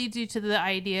also leads you to the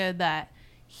idea that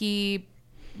he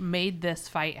made this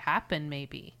fight happen.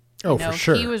 Maybe For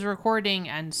sure. he was recording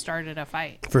and started a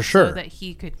fight For sure. so that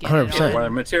he could get 100%. it What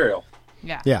on. material.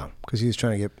 Yeah. Yeah, because he was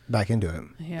trying to get back into it.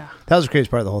 Yeah. That was the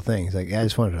craziest part of the whole thing. He's like, I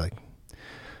just wanted to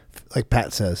like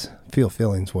Pat says, feel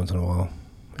feelings once in a while.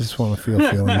 I just want to feel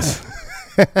feelings.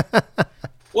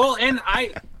 Well, and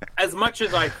as much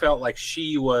as I felt like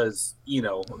she was,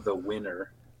 the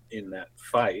winner in that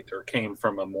fight, or came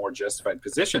from a more justified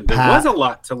position, there was a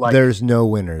lot to like. There's no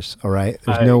winners, all right?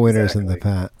 There's no winners in the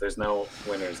Pat. There's no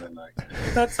winners in like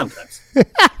that sometimes.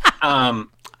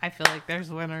 I feel like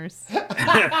there's winners.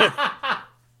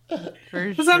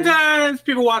 For sure. Sometimes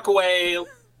people walk away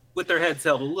with their heads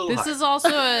held a little high. This is also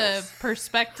a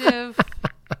perspective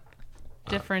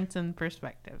difference in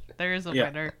perspective. There is a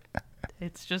winner.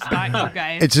 It's just not you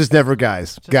guys. It's just never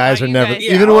guys. Just Guys are not you never. guys.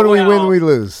 Even when we win, we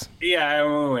lose. Yeah,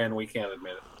 when we win, we can't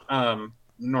admit it.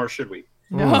 Nor should we.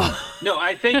 No. No,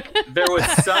 I think there was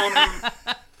some.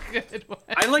 Good one.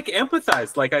 I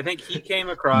empathized. Like, I think he came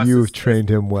across. You've trained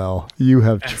him well. You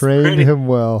have trained him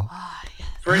well.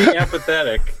 Pretty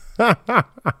empathetic.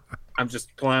 I'm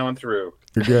just plowing through.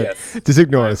 You're good. Yes. Just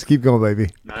ignore us. Keep going,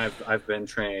 baby. I've been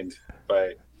trained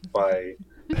by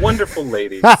wonderful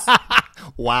ladies.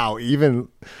 Wow, even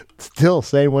still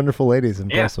saying wonderful ladies,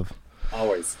 impressive. Yeah,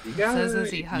 always. Says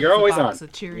as he hugs You're always a box on.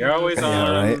 of Cheerios. You're always on.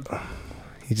 Yeah, right.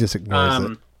 He just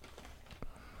ignores it.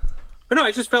 But no,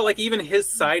 I just felt like even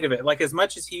his side of it, like as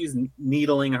much as he's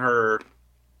needling her,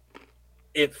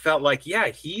 it felt like,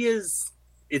 he is.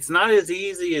 It's not as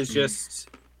easy as just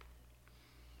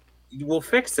we'll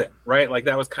fix it, right? Like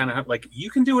that was kind of like you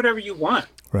can do whatever you want,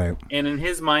 Right. and in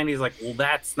his mind, he's like, well,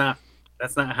 that's not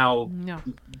how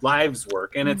lives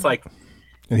work, and it's like,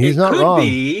 and he's not wrong.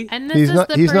 And this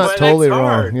He's not totally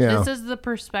wrong. Yeah. This is the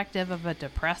perspective of a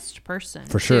depressed person,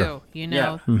 for sure.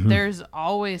 Too. There's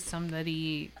always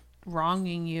somebody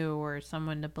wronging you or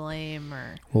someone to blame,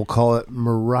 or we'll call it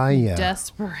Mariah.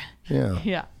 Desperate. Yeah.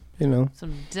 Yeah.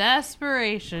 Some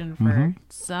desperation for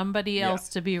somebody else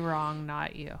to be wrong,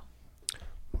 not you.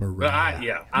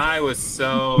 Mariah. I was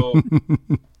so.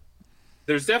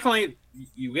 There's definitely,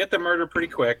 you get the murder pretty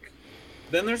quick.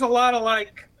 Then there's a lot of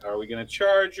like, are we going to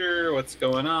charge her? What's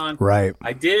going on? Right.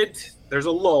 There's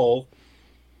a lull.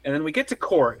 And then we get to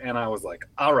court, and I was like,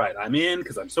 all right, I'm in,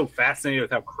 because I'm so fascinated with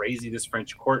how crazy this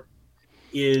French court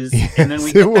is. Yes, and then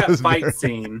we get that fight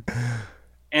scene,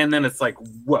 and then it's like,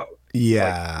 whoa.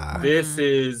 Yeah. Like, this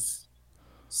is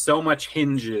so much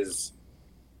hinges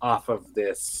off of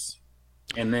this.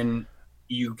 And then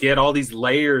you get all these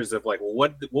layers of like,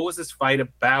 what was this fight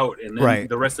about? And then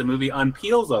the rest of the movie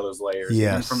unpeels all those layers.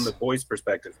 Yes. And from the boy's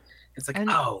perspective, it's like,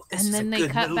 this is a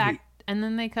good movie. And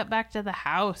then they cut back to the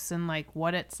house and like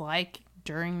what it's like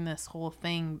during this whole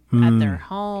thing at their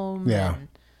home. Yeah. And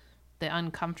the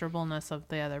uncomfortableness of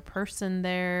the other person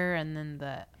there. And then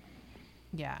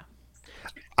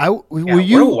what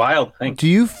a wild thing. Do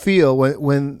you feel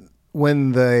when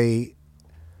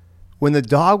the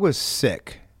dog was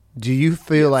sick, do you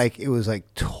feel like it was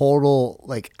like total,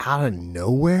 like out of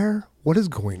nowhere? What is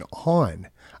going on?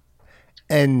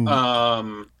 And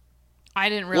I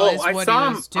didn't realize what he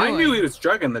was doing. I knew he was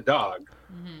drugging the dog.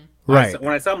 Mm-hmm. Right.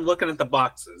 When I saw him looking at the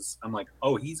boxes, I'm like,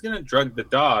 oh, he's going to drug the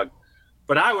dog.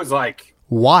 But I was like,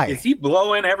 why? Is he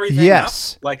blowing everything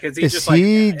yes. up? Like, is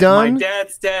he done? My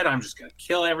dad's dead. I'm just going to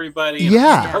kill everybody.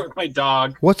 Yeah. Start with my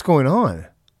dog. What's going on?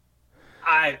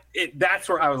 That's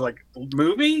where I was like,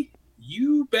 movie?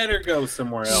 You better go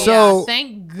somewhere else. So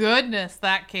thank goodness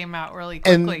that came out really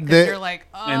quickly, because you're like,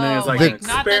 and then it's like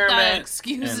not that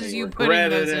excuses you putting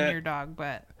those in your dog,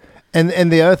 but and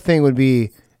the other thing would be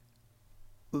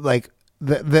like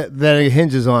that it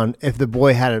hinges on if the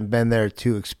boy hadn't been there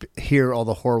to hear all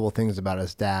the horrible things about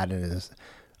his dad and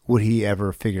would he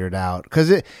ever figure it out? Because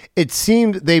it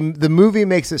seemed the movie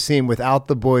makes it seem without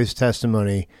the boy's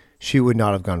testimony she would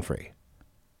not have gone free.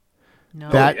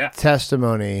 No. That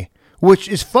testimony. Which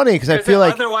is funny because I feel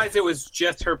like otherwise it was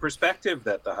just her perspective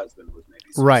that the husband was maybe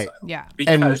suicidal. Right. Yeah.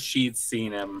 Because she'd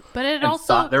seen him. But it and also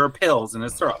thought there were pills in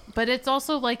his throat. But it's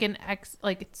also like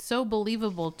it's so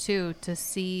believable too to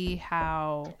see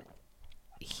how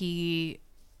it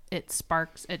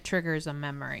triggers a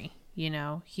memory.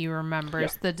 He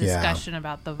remembers the discussion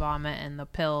about the vomit and the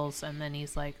pills, and then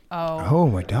he's like, oh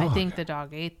my dog. I think the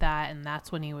dog ate that, and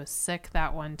that's when he was sick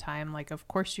that one time. Like, of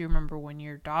course you remember when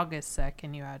your dog is sick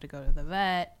and you had to go to the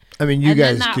vet. I mean, you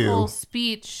guys that do. Whole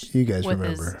speech you guys with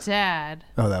remember his dad.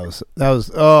 Oh, that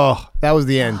was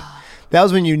the end. That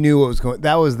was when you knew what was going.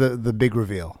 That was the big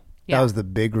reveal. Yeah. That was the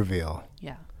big reveal.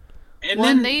 Yeah. And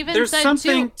then they even there's said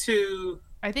something to.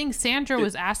 I think Sandra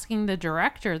was asking the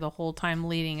director the whole time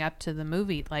leading up to the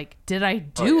movie, like, did I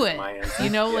do it?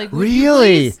 Like, would you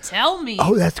please tell me?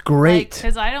 Oh, that's great.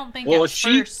 Because I don't think at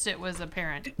first it was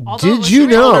apparent. Did you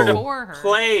know? Her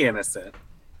play innocent,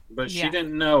 but she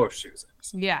didn't know if she was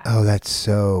innocent. Yeah. Oh, that's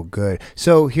so good.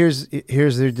 So here's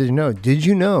did you know? Did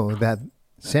you know that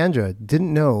Sandra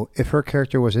didn't know if her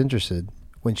character was interested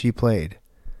when she played?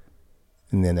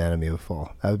 and the anatomy of a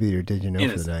fall. That would be your did you know for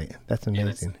Innocent. the night. That's amazing.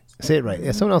 Innocent. Say it right.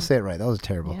 Yeah, someone else say it right. That was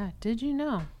terrible. Yeah. Did you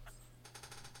know?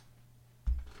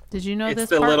 Did you know It's this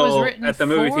the part little- was written at the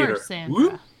movie for theater. Sandra?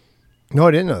 Whoop. No,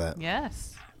 I didn't know that.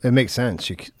 Yes. It makes sense.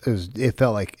 It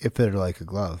felt like it fitted like a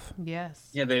glove. Yes.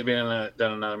 Yeah, they've done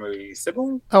another movie,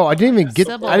 Sybil. Oh, I didn't even get.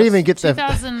 Sybil, I didn't even get the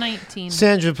 2019.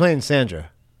 Sandra playing Sandra.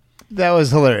 That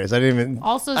was hilarious. I didn't even.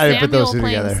 Also, I didn't put those Samuel two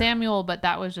playing together. Samuel, but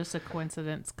that was just a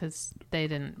coincidence because they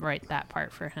didn't write that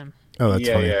part for him. Oh, that's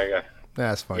funny. Yeah.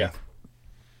 That's funny. Yeah.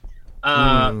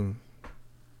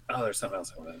 Oh, there's something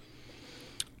else I want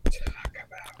to talk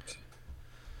about.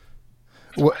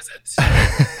 What was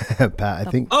it? Pat,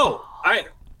 I think. Oh,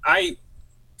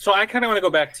 so I kind of want to go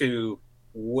back to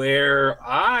where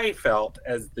I felt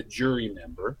as the jury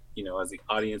member, as the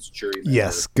audience jury member.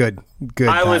 Yes, good. I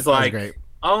Pat. was That like, great.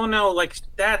 oh no, like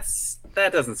that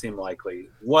doesn't seem likely.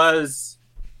 Was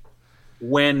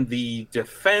when the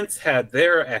defense had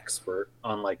their expert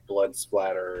on like blood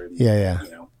splatter. And, Yeah.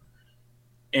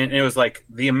 And it was like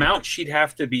the amount she'd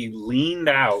have to be leaned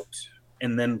out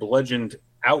and then bludgeoned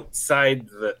outside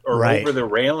over the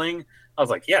railing. I was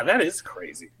like, yeah, that is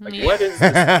crazy. Like, Yeah. what is this? This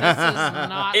is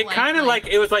not It kind of likely.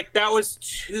 like, it was like that was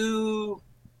too,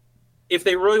 if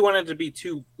they really wanted to be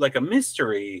too like a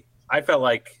mystery, I felt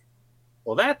like,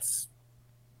 well, that's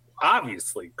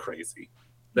obviously crazy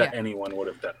that Yeah. anyone would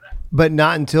have done that. But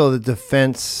not until the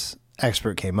defense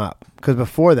expert came up, because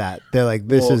before that, they're like,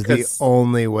 "This Well, is the 'cause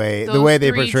only way." Those The way they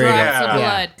 3 portrayed drops it. of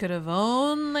Yeah. blood could have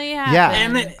only Yeah.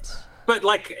 happened. And but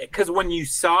like, because when you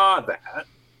saw that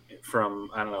from,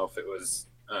 I don't know if it was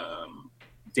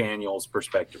Daniel's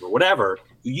perspective or whatever,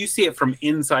 you see it from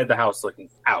inside the house looking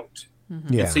out.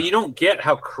 Yeah. So you don't get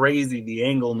how crazy the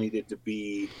angle needed to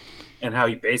be and how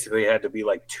he basically had to be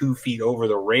like 2 feet over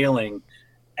the railing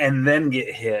and then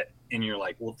get hit. And you're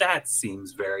like, well, that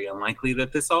seems very unlikely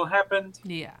that this all happened.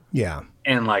 Yeah. Yeah.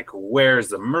 And like, where's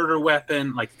the murder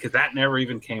weapon? Like, because that never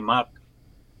even came up.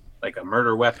 Like a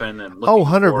murder weapon and Oh,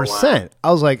 100%.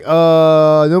 I was like,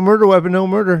 no murder weapon, no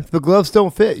murder. The gloves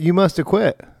don't fit. You must have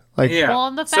quit. Like, Yeah. Well,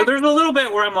 and the So fact- there's a little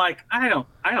bit where I'm like, I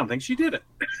don't think she did it.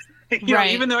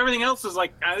 Right. Even though everything else was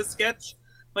like kind of sketch.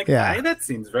 Like, Yeah. that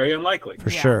seems very unlikely. for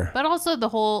sure. But also the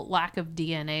whole lack of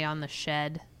DNA on the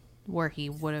shed where he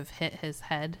would have hit his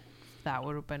head. That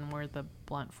would have been where the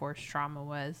blunt force trauma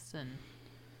was. And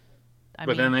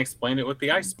But then they explained it with the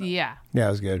ice. yeah, Yeah,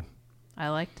 it was good. I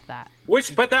liked that.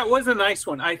 But that was a nice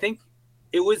one. I think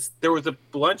there was a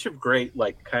bunch of great,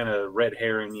 like, kind of red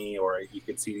herring-y, or you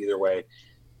could see it either way.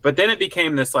 But then it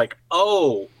became this like,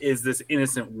 oh, is this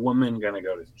innocent woman going to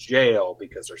go to jail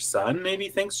because her son maybe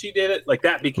thinks she did it? Like,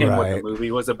 that became what the Right. movie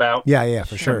was about. Yeah, for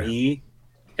to sure. me.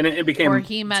 And it became Or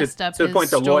he messed up to the his point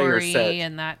the lawyer story, said,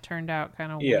 and that turned out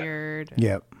kind of Yeah. weird.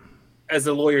 Yep. as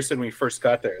the lawyer said when we first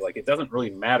got there, like, it doesn't really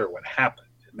matter what happened.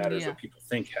 It matters Yeah. what people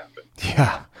think happened.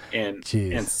 Yeah. And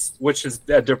Jeez. which is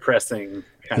a depressing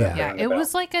kind of Yeah, thing. it about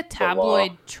was like a law.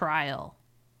 tabloid trial.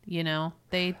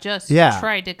 They just Yeah.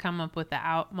 tried to come up with the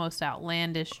most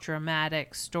outlandish,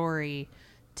 dramatic story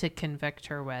to convict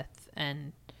her with,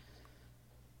 and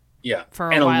Yeah, for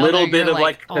a and while a little there, bit you're of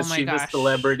like, because oh my she's a gosh.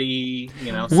 celebrity,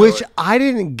 so Which it- I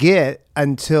didn't get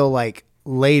until like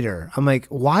later. I'm like,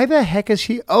 why the heck is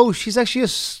she? Oh, she's actually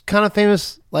kind of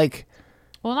famous. Like,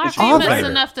 well, not Is she famous author?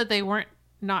 enough that they weren't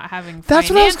not having. That's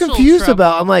what I was financial confused trouble,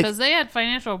 about. I'm like, because they had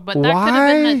financial, but that could have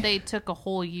been why? that they took a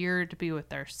whole year to be with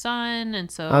their son, and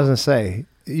so I was gonna say,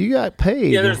 you got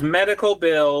paid. yeah, there's medical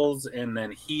bills, and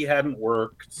then he hadn't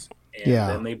worked, and Yeah.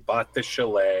 then they bought the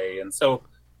chalet, and so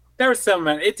there was some.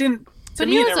 It didn't. To But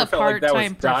me, he it was never a felt like that was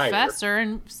part-time dire. professor,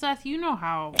 and Seth, you know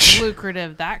how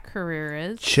lucrative that career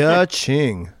is.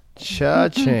 Cha-ching.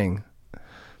 Cha-ching.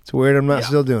 It's weird I'm not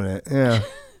still doing it. Yeah.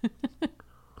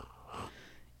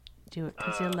 Do it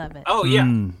because you love it. Oh yeah.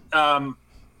 Mm.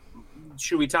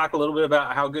 Should we talk a little bit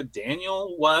about how good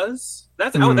Daniel was?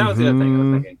 That was the other thing I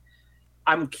was thinking.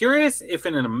 I'm curious if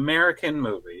in an American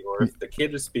movie, or if the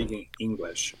kid is speaking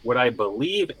English, would I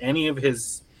believe any of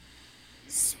his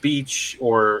speech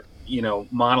or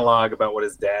monologue about what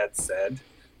his dad said?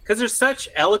 Because there's such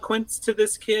eloquence to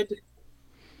this kid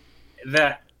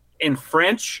that in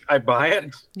French I buy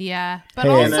it, Yeah, but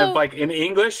Hey. and then also, like in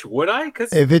English, would I?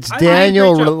 Because If it's I did a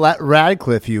Daniel great job.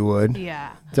 Radcliffe, you would.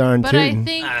 yeah. Darn But I tootin'.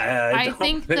 think I I don't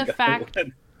think think the I fact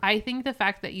would. I think the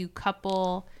fact that you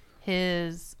couple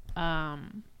his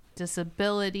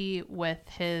disability with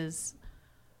his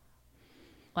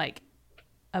like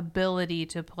ability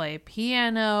to play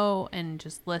piano and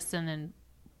just listen and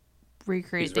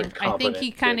recreate He's very things, I think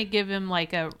he competent kind kid. of give him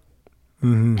like a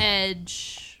Mm-hmm.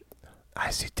 edge. I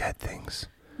see dead things.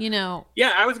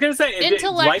 Yeah, I was gonna say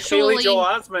like Haley Joel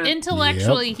Osment.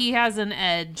 Intellectually, he has an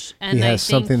edge, and he I has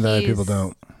think something that other people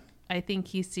don't. I think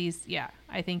he sees. Yeah,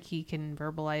 I think he can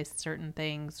verbalize certain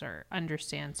things or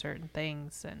understand certain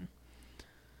things, and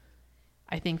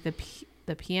I think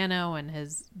the piano and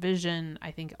his vision,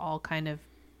 I think, all kind of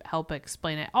help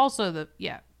explain it. Also,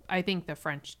 I think the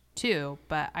French too,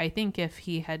 but I think if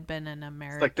he had been an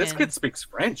American, like, this kid speaks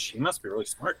French, he must be really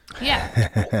smart.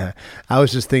 Yeah. I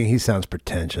was just thinking he sounds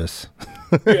pretentious.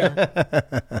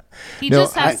 Yeah. He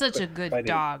just has such a good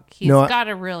dog. He's got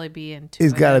to really be into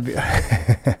He's got to be.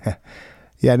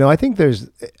 Yeah, no, I think it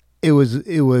was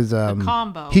the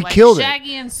combo. He like killed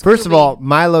Shaggy it. And Scooby. First of all,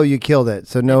 Milo, you killed it.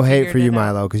 So no hate for you, it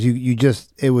out. Milo, because you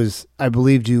just, it was, I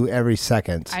believed you every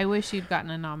second. I wish you'd gotten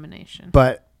a nomination.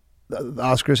 But the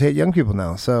Oscars hate young people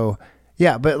now. So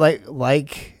yeah, but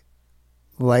like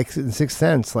in Sixth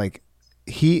Sense, like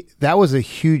that was a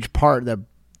huge part that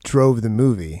drove the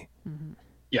movie. Mm-hmm.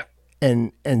 Yeah.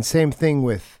 And same thing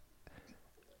with,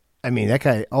 I mean, that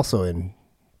guy also in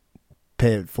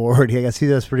Pay It Forward, I guess he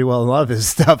does pretty well in a lot of his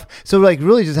stuff. So like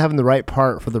really just having the right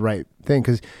part for the right thing,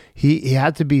 because he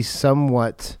had to be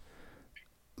somewhat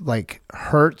like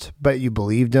hurt, but you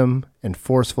believed him, and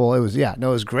forceful. It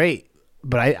was great.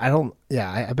 But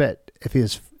I bet if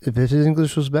his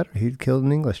English was better, he'd kill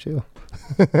in English too.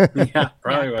 Yeah,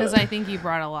 probably would. Because I think he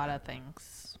brought a lot of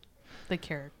things. The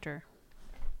character.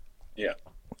 Yeah.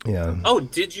 Yeah. Oh,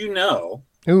 did you know?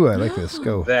 Ooh, I like this.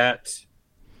 Go. That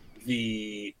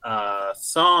the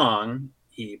song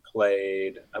he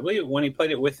played, I believe when he played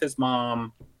it with his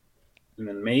mom, and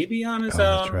then maybe on his own,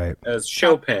 that's right. as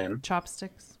Chopin.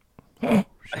 Chopsticks. Yeah,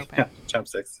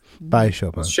 chopsticks. By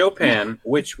Chopin. Chopin,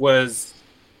 which was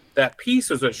that piece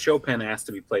was what Chopin asked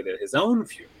to be played at his own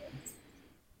funeral.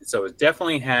 So it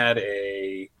definitely had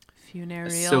a funereal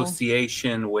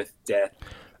association with death.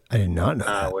 I did not know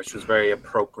that. Which was very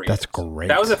appropriate. That's great.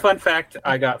 That was a fun fact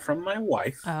I got from my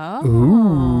wife. Oh.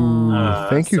 Ooh.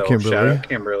 Thank you, so Kimberly. Shout out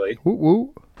Kimberly. Woo,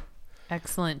 woo.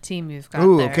 Excellent team you've got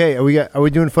Ooh, there. okay. Are we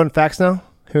doing fun facts now?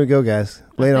 Here we go, guys.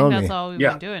 Lay it on me. That's all we've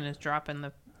been doing is dropping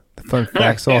the fun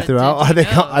facts all throughout. Are they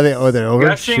they're over?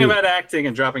 Gushing Shoot. about acting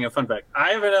and dropping a fun fact.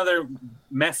 I have another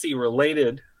messy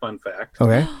related fun fact.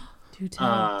 Okay. Do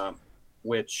tell.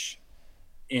 Which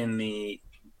in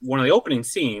one of the opening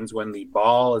scenes when the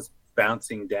ball is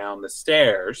bouncing down the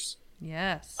stairs.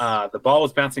 Yes. The ball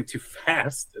was bouncing too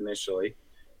fast initially,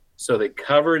 so they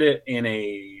covered it in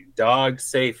a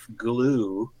dog-safe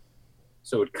glue,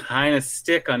 so it would kind of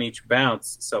stick on each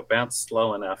bounce, so it bounced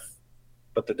slow enough,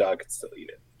 but the dog could still eat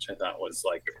it, which I thought was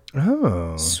like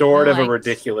sort of a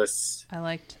ridiculous. I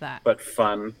liked that, but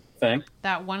fun thing.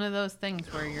 That one of those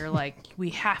things where you're like, we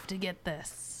have to get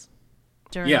this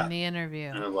during the interview.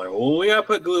 And I was like, well, we gotta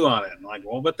put glue on it. And like,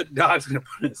 well, but the dog's gonna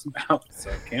put it in his mouth, so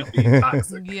it can't be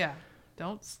toxic. Yeah.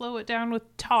 Don't slow it down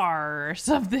with tar or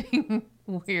something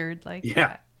weird like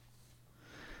that.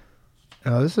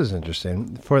 Oh, this is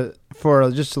interesting. For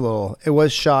just a little, it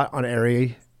was shot on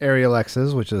Arri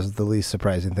Alexas, which is the least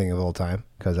surprising thing of all time,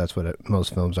 because that's what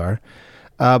most films are.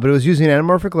 But it was using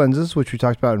anamorphic lenses, which we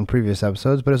talked about in previous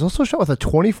episodes, but it's also shot with a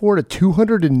 24 to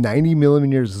 290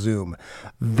 millimeter zoom.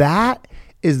 That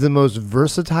is the most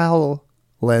versatile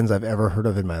lens I've ever heard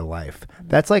of in my life.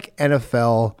 That's like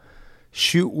NFL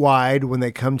shoot wide when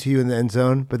they come to you in the end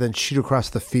zone, but then shoot across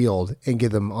the field and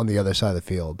get them on the other side of the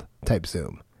field type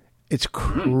zoom. It's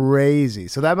crazy.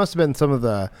 So that must have been some of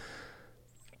the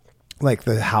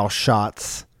house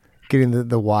shots, getting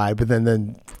the wide, but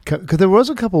then because there was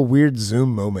a couple weird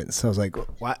zoom moments. I was like,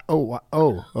 what?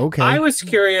 Oh, okay. I was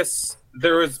curious.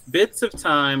 There was bits of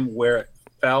time where it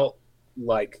felt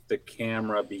like the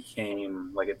camera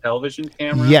became like a television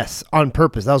camera. Yes, on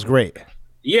purpose. That was great.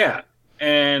 Yeah,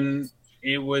 and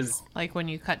it was like when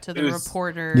you cut to the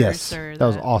reporters. Yes, that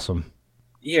was awesome.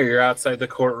 Yeah, you're outside the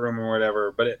courtroom or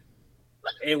whatever, but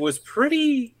it was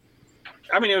pretty.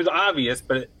 I mean, it was obvious,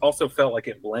 but it also felt like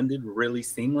it blended really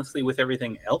seamlessly with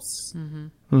everything else to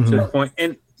the point.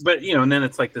 But and then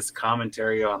it's like this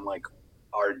commentary on like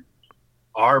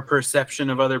our perception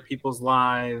of other people's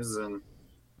lives, and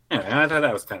I thought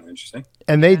that was kind of interesting.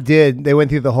 And they went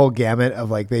through the whole gamut of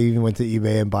like, they even went to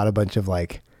eBay and bought a bunch of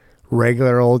like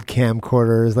regular old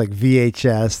camcorders, like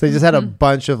VHS. They just had a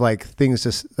bunch of like things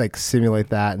to like simulate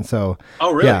that, and so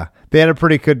really? Yeah, they had a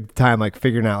pretty good time like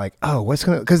figuring out like, oh, what's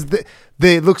gonna, because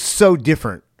they look so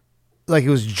different. Like it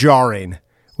was jarring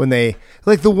when they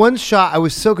like the one shot. I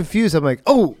was so confused. I'm like,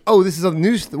 oh, this is a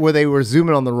news where they were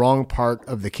zooming on the wrong part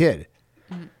of the kid.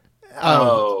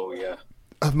 Yeah,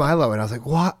 of Milo, and I was like,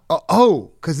 what?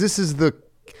 Oh, because this is the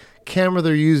camera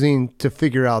they're using to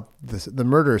figure out the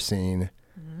murder scene.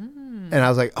 And I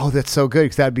was like, oh, that's so good,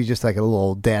 because that'd be just like a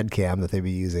little dad cam that they'd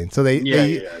be using. So they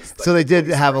did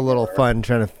have a little fun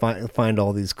trying to find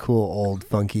all these cool old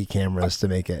funky cameras to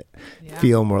make it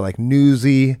feel more like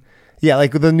newsy. Yeah,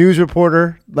 like the news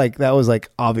reporter, like that was like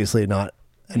obviously not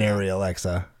an Arri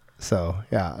Alexa. So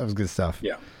yeah, it was good stuff.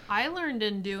 Yeah. I learned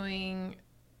in doing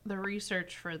the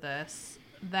research for this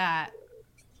that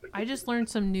I just learned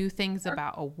some new things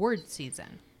about award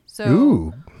season.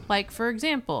 So, like, for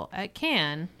example, at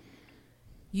Cannes,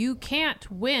 you can't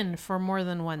win for more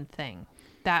than one thing.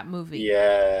 That movie.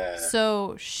 Yeah.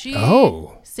 So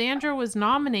Sandra was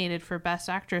nominated for Best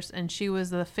Actress, and she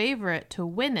was the favorite to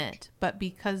win it. But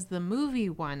because the movie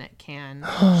won at Cannes,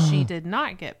 she did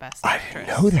not get Best Actress. I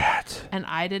didn't know that. And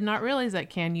I did not realize at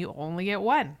Cannes you only get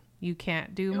one. You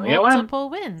can't do multiple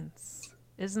wins.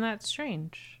 Isn't that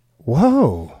strange?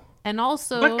 Whoa. And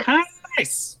also, but kind of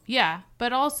nice. Yeah,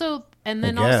 but also, and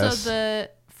then also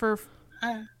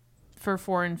for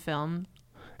foreign film,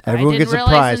 everyone gets a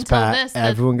prize, Pat.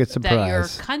 Everyone gets a prize. That your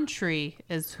country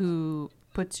is who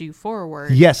puts you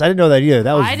forward. Yes, I didn't know that either.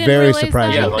 That was very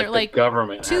surprising. Yeah, like the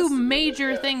government. Two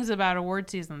major things about award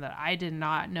season that I did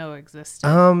not know existed.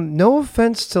 No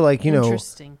offense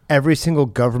to every single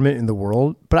government in the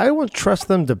world, but I won't trust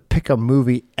them to pick a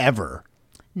movie ever.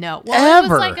 No. Well, it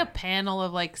was like a panel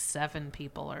of like 7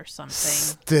 people or something.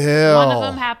 Still. One of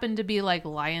them happened to be like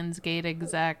Lionsgate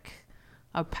exec,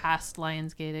 a past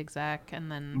Lionsgate exec, and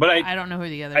then I don't know who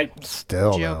the other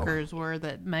jokers were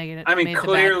that made it. I mean,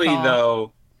 clearly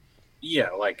though,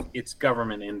 like it's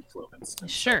government influenced.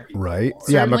 Sure. Right.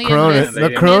 Certainly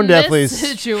Macron definitely. In this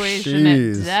situation,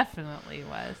 it definitely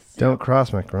was. Don't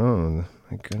cross Macron.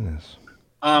 My goodness.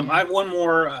 I have one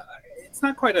more. It's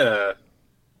not quite a.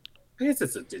 I guess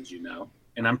it's a did you know?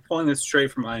 And I'm pulling this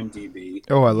straight from IMDb.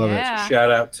 Oh, I love it.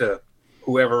 Shout out to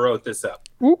whoever wrote this up.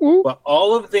 But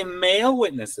all of the male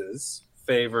witnesses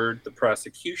favored the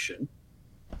prosecution,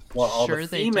 while all the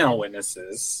female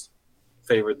witnesses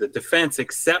favored the defense,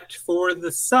 except for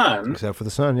the son. Except for the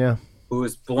son, yeah. Who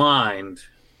is blind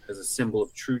as a symbol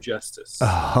of true justice.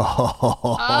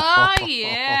 Oh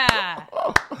yeah.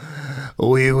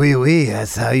 Oui.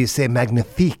 That's how you say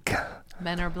magnifique.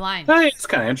 Men are blind. It's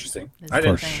kind of interesting. I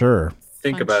didn't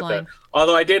think about that.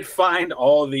 Although I did find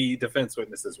all the defense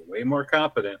witnesses way more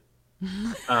competent.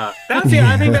 I think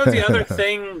that was the other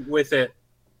thing with it.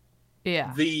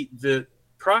 Yeah. The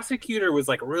prosecutor was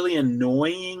like really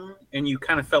annoying, and you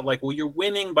kind of felt like, well, you're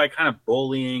winning by kind of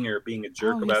bullying or being a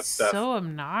jerk about stuff. So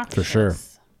obnoxious. For sure.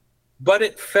 But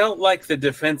it felt like the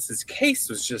defense's case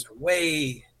was just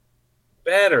way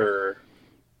better.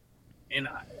 And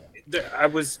I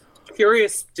was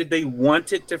curious, did they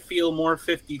want it to feel more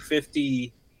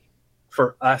 50-50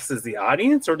 for us as the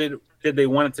audience, or did they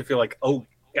want it to feel like, oh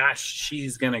gosh,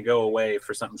 she's gonna go away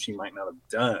for something she might not have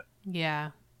done?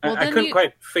 Yeah. Well, I couldn't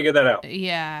quite figure that out.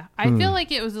 Yeah. I feel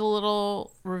like it was a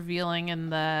little revealing in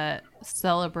the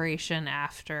celebration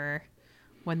after,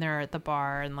 when they're at the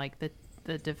bar and like the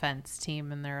defense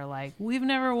team, and they're like, we've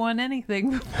never won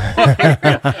anything before.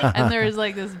 And there's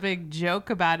like this big joke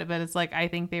about it, but it's like, I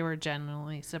think they were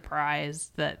genuinely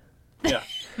surprised that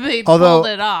they pulled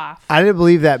it off. I didn't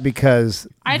believe that because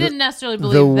I didn't necessarily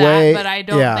believe that, but I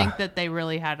don't think that they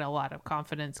really had a lot of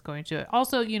confidence going to it.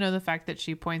 Also, the fact that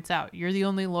she points out, you're the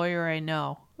only lawyer I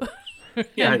know.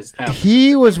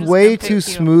 He was way too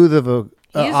smooth of a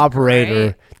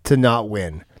operator to not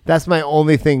win. That's my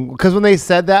only thing. Because when they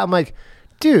said that, I'm like,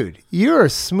 dude, you're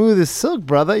smooth as silk,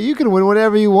 brother. You can win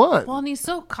whatever you want. Well, and he's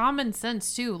so common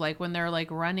sense, too. Like, when they're,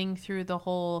 like, running through the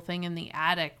whole thing in the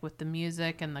attic with the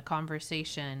music and the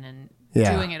conversation and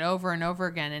doing it over and over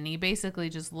again. And he basically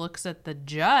just looks at the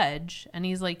judge, and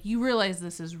he's like, you realize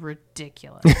this is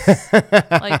ridiculous.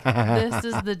 Like, this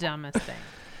is the dumbest thing.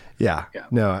 Yeah.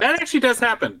 No. That actually does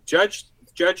happen.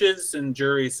 Judges and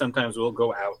juries sometimes will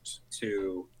go out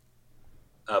to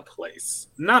a place.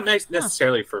 Not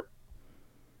necessarily for...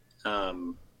 I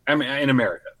mean, in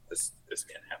America, this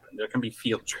can happen. There can be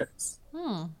field trips,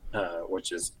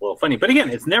 which is a little funny. But again,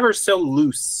 it's never so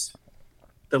loose.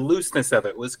 The looseness of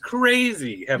it was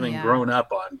crazy, having grown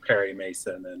up on Perry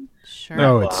Mason and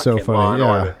it's so funny.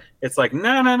 Yeah, it's like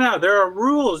no. There are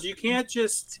rules. You can't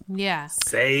just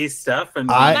say stuff and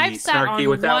be snarky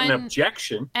without an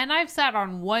objection. And I've sat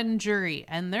on one jury,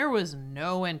 and there was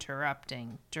no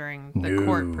interrupting during the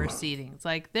court proceedings.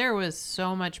 Like, there was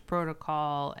so much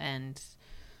protocol, and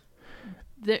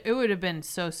it would have been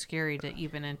so scary to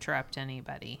even interrupt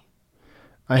anybody.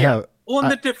 Well,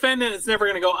 the defendant is never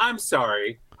going to go, I'm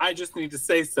sorry, I just need to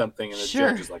say something. And the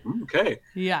judge is like, okay.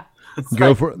 Yeah.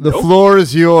 Go for it. The floor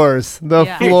is yours. The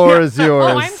floor is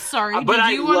yours. Oh, I'm sorry. Did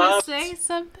you want to say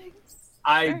something?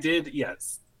 I did.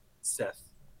 Yes, Seth.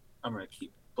 I'm gonna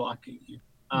keep blocking you.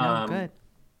 No, good.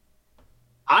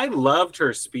 I loved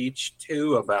her speech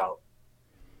too about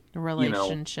The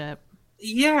relationship.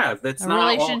 That's A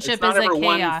not relationship it's not is a ever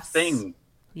one chaos. thing.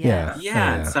 Yeah.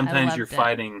 Yeah, and sometimes I you're loved it.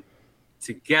 fighting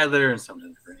together, and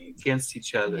sometimes you're fighting against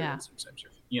each other. Yeah. And sometimes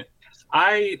you're,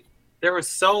 there was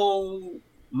so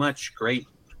much great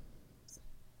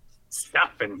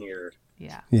stuff in here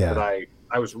Yeah. that I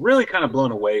was really kind of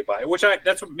blown away by,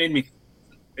 that's what made me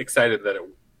excited that it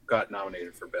got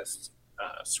nominated for best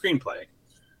screenplay,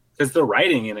 because the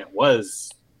writing in it was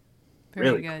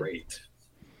really great.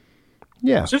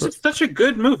 Yeah, it's just such a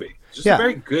good movie. Just a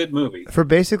very good movie. For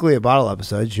basically a bottle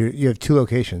episode, you have 2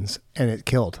 locations, and it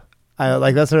killed. I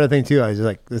like that's another thing too. I was just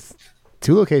like, this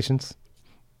 2 locations,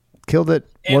 killed it.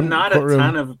 And not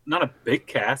a big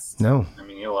cast. No, I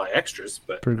mean, a lot of extras,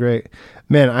 but pretty great.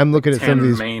 Man, I'm looking at some of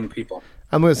these main people.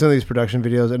 I'm looking at some of these production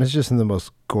videos, and it's just in the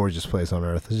most gorgeous place on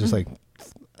earth. It's just like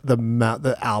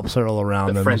the Alps are all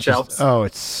around them. French Alps. Oh,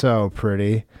 it's so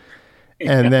pretty.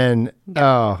 And then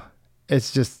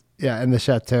it's just and the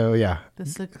chateau, the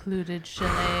secluded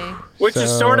chalet, which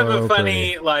is sort of a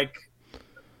funny pretty.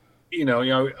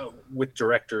 with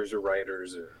directors or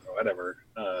writers or whatever,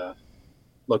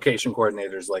 location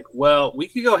coordinators, like, well, we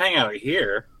could go hang out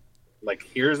here. Like,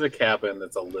 here's a cabin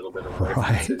that's a little bit away from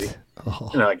the city.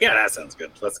 Oh. Like, that sounds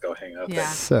good. Let's go hang out there.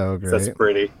 So great. That's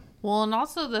pretty. Well, and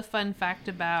also the fun fact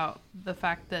about the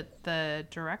fact that the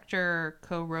director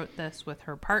co-wrote this with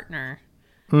her partner.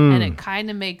 And it kind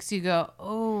of makes you go,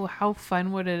 oh, how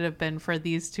fun would it have been for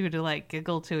these two to like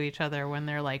giggle to each other when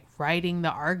they're like writing the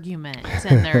argument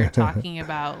and they're talking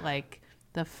about like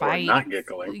the fight. Or not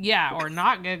giggling. Yeah, or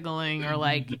not giggling, or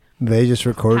like they just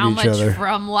recorded how each much other.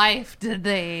 from life did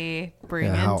they bring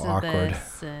into awkward.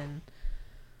 this?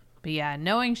 But yeah,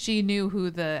 knowing she knew who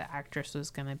the actress was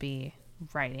going to be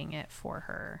writing it for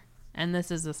her. And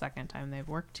this is the second time they've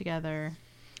worked together.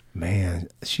 Man,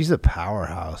 she's a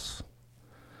powerhouse.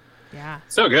 Yeah.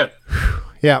 So good.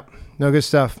 Yeah. No, good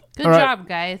stuff. Good job,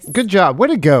 guys. Good job. Way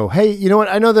to go. Hey, you know what?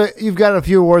 I know that you've got a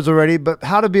few awards already, but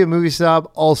How to Be a Movie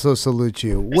Snob also salutes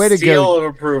you. Way to go. Seal of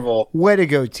approval. Way to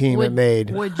go, team. It made.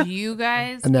 Would you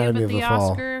guys Anatomy give of it the a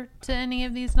Fall. Oscar to any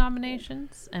of these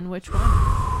nominations? And which one?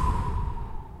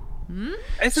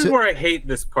 This is where I hate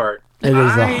this part. It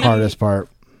is the hardest part.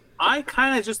 I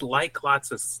kind of just like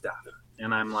lots of stuff.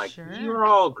 And I'm like, Sure. You're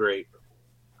all great.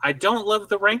 I don't love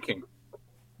the ranking.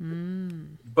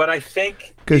 But I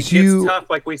think it's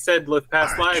tough, like we said with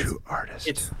past lives.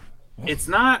 It's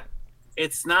not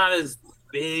as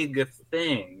big a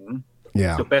thing.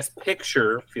 Yeah. So Best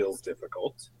Picture feels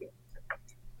difficult.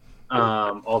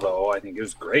 Although I think it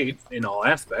was great in all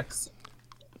aspects.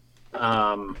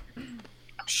 I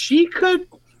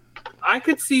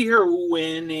could see her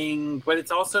winning, but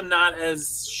it's also not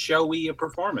as showy a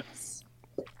performance.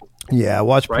 Yeah,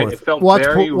 watch Right? Poor It felt watch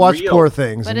very watch real. Poor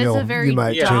Things, But and it's a very you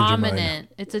might change your mind. dominant.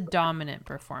 It's a dominant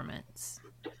performance.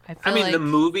 I mean, the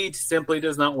movie simply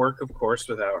does not work, of course,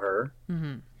 without her.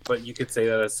 Mm-hmm. But you could say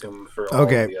that assume for all of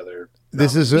the other.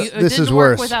 This is it didn't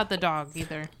worse. work without the dog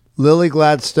either. Lily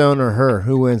Gladstone or her?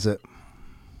 Who wins it?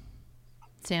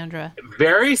 Sandra.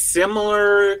 Very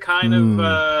similar kind of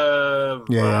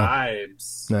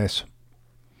vibes. Nice.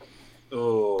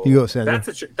 Oh, You go, Sandra.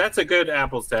 That's a good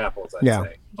apples to apples, I'd Yeah.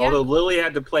 say. Although Lily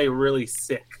had to play really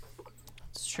sick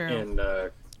It's true. and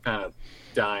kind of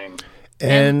dying.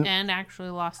 And actually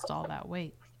lost all that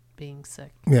weight being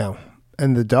sick. yeah,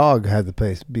 and the dog had to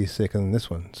be sick in this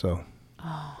one, so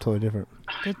totally different.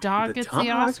 The dog gets the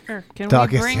dog? Oscar. Can Dog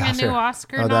we gets bring the a new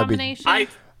Oscar. Oscar Oh, that'd be- nomination?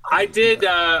 I did.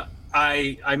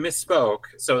 I misspoke.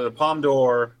 So the Palme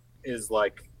d'Or is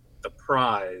like the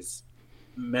prize.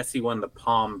 Messi won the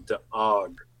Palme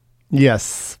d'Og.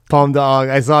 Yes, Palm Dog.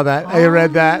 I saw that. I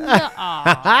read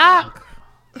that.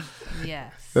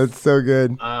 Yes. That's so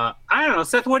good. I don't know,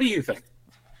 Seth. What do you think?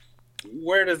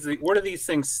 Where do these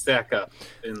things stack up?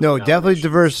 No, definitely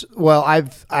diverse. Well,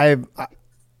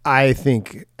 I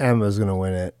think Emma's gonna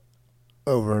win it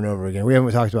over and over again. We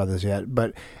haven't talked about this yet,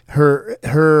 but her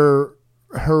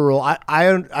role. I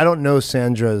don't know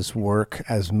Sandra's work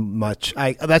as much.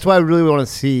 That's why I really want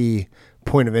to see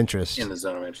Point of Interest in the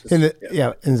Zone of Interest. in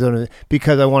the Zone of,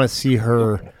 because I want to see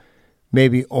her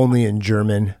maybe only in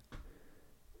German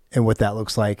and what that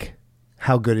looks like.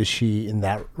 How good is she in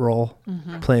that role,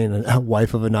 playing a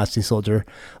wife of a Nazi soldier?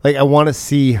 Like, I want to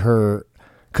see her,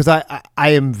 because I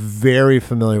am very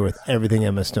familiar with everything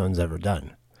Emma Stone's ever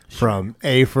done, from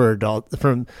A for Adult,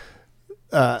 from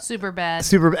Super bad.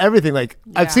 everything. Like,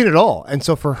 I've seen it all, and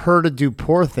so for her to do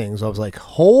Poor Things, I was like,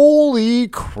 holy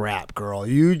crap, girl,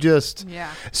 you just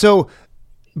So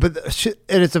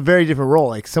and it's a very different role.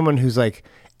 Like someone who's like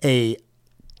a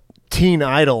teen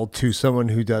idol to someone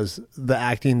who does the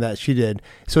acting that she did.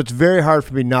 So it's very hard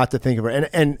for me not to think of her.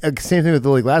 And same thing with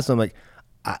Lily Gladstone. I'm like,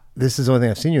 this is the only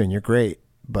thing I've seen you in. You're great,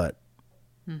 but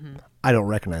I don't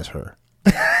recognize her.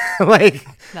 Like,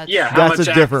 that's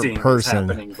a different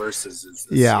person. Versus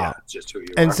just who you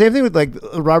are. And same thing with like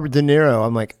Robert De Niro.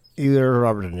 I'm like, either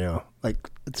Robert De Niro. Like,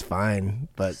 it's fine,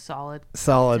 but solid, De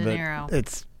but Niro.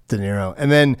 It's De Niro.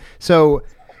 And then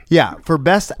for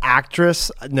Best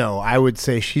Actress, no, I would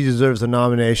say she deserves a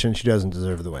nomination. She doesn't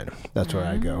deserve the win. That's where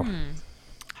I go.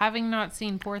 Having not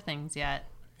seen Poor Things yet,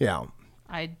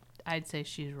 I'd say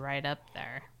she's right up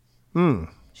there.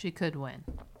 She could win.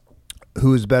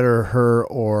 Who's better, her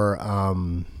or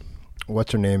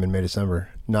what's her name in May December?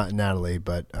 Not Natalie,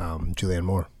 but Julianne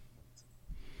Moore.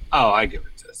 Oh, I give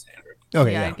it to Sandra.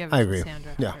 Okay, I give it I to agree.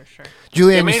 Sandra for sure.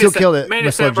 Julianne, you still killed it. May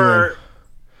December,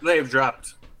 they've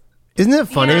dropped. Isn't it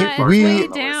funny? Yeah, it's way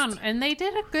down, and they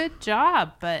did a good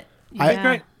job, but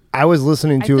I was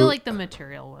listening to. I feel like the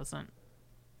material wasn't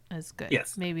as good.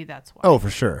 Yes, maybe that's why. Oh, for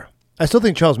sure. I still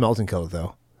think Charles Melton killed it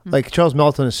though. Like Charles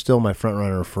Melton is still my front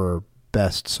runner for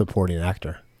Best Supporting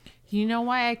Actor. You know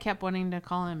why I kept wanting to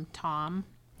call him Tom?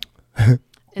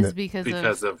 Is because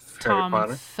of Tom Harry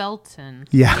Potter? Felton.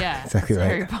 Yeah, exactly right.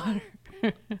 Harry Potter.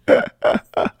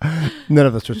 None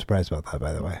of us were surprised about that,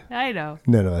 by the way. I know.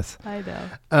 None of us. I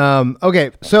know.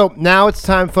 Okay, so now it's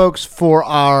time, folks, for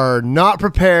our not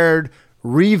prepared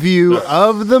review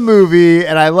of the movie.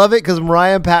 And I love it because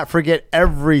Mariah and Pat forget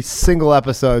every single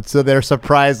episode, so they're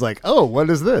surprised, like, oh, what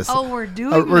is this? Oh, we're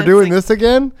doing this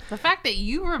again? The fact that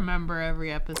you remember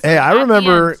every episode. Hey, I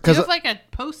remember because you have like a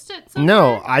post-it somewhere?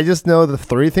 No, I just know the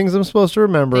 3 things I'm supposed to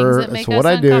remember. It's what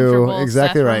I do.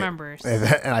 Exactly right.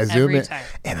 And I zoom in.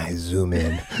 And I zoom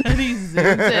in. And he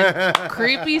zooms in.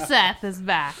 Creepy Seth is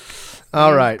back.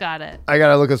 All right. Got it. I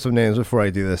gotta look up some names before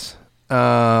I do this.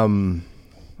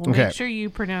 Make sure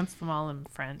you pronounce them all in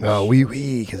French. Oh,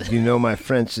 oui, because you know my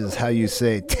French is how you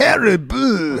say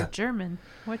terrible. Or German,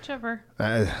 whichever.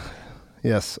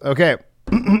 Yes. Okay.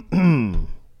 Who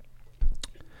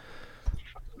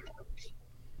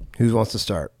wants to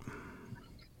start?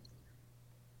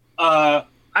 I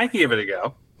can give it a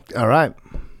go. All right.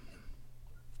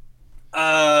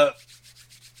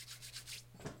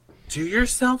 Do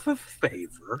yourself a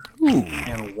favor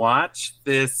and watch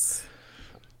this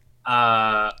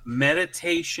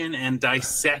meditation and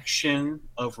dissection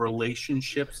of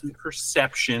relationships and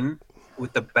perception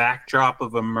with the backdrop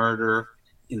of a murder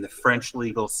in the French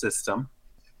legal system,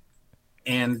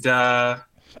 and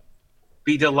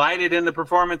be delighted in the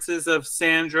performances of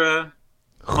Sandra,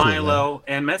 Milo,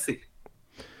 and Messi.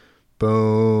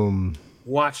 Boom.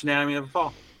 Watch Anatomy of a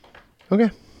Fall. Okay.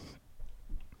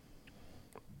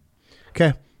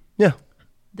 Yeah.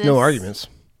 No arguments.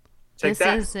 This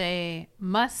is a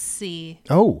must-see.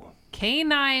 Oh.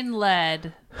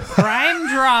 Canine-led crime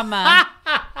drama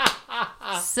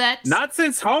set. Not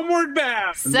since Homeward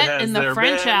Bound. Set in the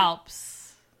French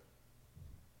Alps.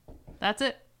 That's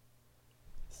it.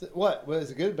 What? Is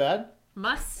it good, bad?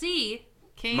 Must-see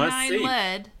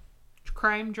canine-led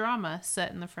crime drama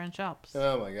set in the French Alps.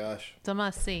 Oh my gosh. It's a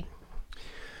must-see.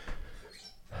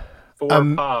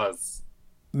 4 paws.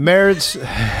 Marriage.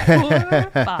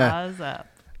 4 paws up.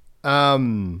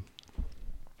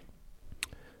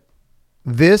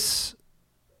 This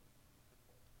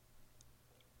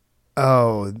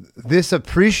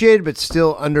appreciated but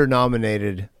still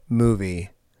under-nominated movie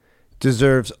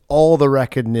deserves all the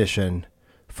recognition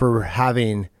for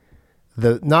having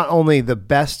not only the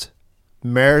best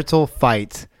marital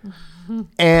fight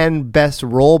and best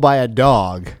role by a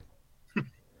dog,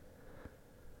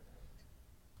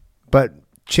 but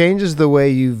changes the way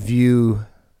you view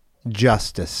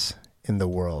justice in the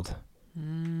world.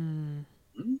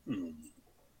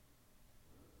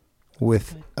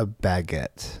 With a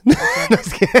baguette.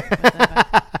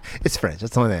 It's French.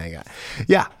 That's the only thing I got.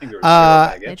 Yeah.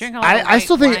 I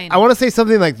still think wine. I want to say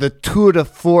something like the tour de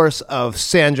force of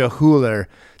Sandra Hüller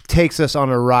takes us on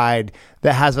a ride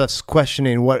that has us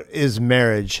questioning what is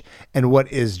marriage and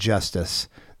what is justice.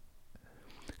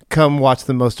 Come watch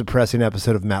the most depressing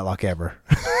episode of Matlock ever.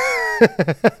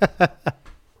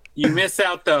 You miss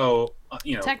out though.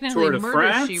 Technically, Tour de Murder,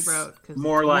 France, She Wrote.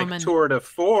 More like Tour de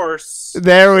Force.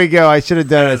 There we go. I should have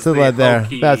done it. Still led there.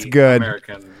 That's good.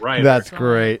 American writer. That's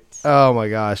great. Oh my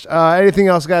gosh. Anything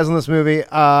else, guys, on this movie?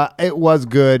 It was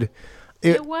good.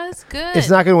 It was good. It's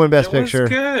not going to win Best Picture. Was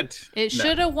good. It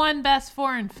should have won Best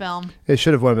Foreign Film. It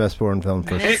should have won Best Foreign Film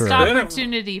for sure. Missed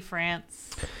opportunity, France.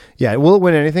 Yeah. Will it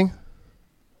win anything?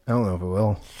 I don't know if it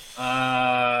will.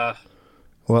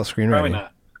 Well, screenwriting. probably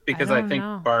not. because I don't think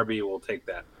know. Barbie will take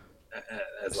that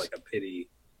as like a pity.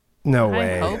 No I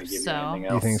way. hope Give you so. anything You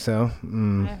else. think so?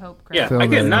 I hope. Yeah, Film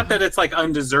again, it. not that it's like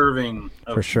undeserving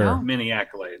of For sure. many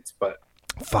accolades, but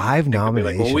 5 it could be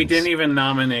nominations. like, well, we didn't even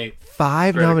nominate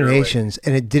 5 Greta Gerwig. nominations,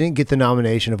 and it didn't get the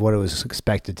nomination of what it was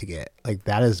expected to get. Like,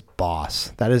 that is boss.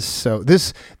 That is so.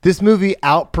 This movie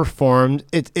outperformed.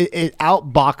 It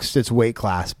outboxed its weight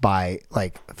class by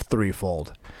like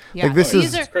 3-fold. Yeah, Like, this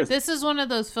is this is one of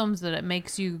those films that it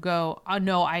makes you go, oh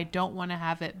no, I don't want to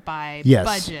have it by Yes.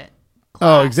 budget. Oh,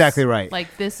 class. exactly right.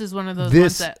 Like this is one of those This-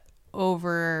 ones that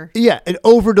over it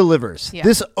over delivers. Yeah.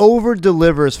 This over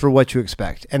delivers for what you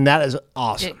expect, and that is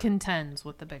awesome. it contends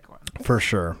with the big one. For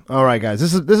sure. All right, guys,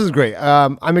 this is great.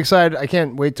 I'm excited. I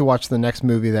can't wait to watch the next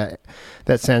movie that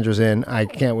Sandra's in. I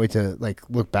can't wait to like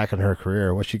look back on her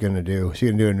career. What's she gonna do? Is she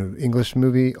gonna do an English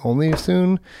movie only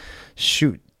soon?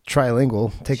 Shoot,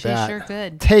 trilingual. Take She that. sure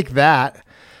could. Take that.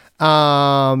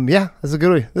 Yeah, this is a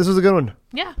good one. This was a good one.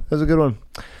 Yeah. That was a good one.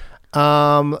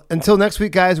 Until next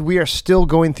week, guys, we are still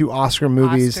going through Oscar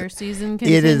movies. Oscar season It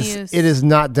continues. is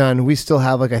not done. We still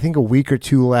have like I think a week or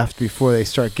 2 left before they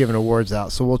start giving awards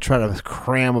out. So we'll try to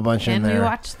cram a bunch in Can there. we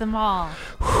watch them all?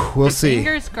 We'll see.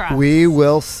 Fingers crossed. We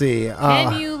will see.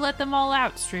 Can you let them all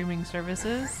out, streaming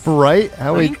services? Right?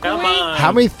 How many Wink, Come wink. on.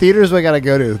 how many theaters do I got to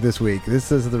go to this week?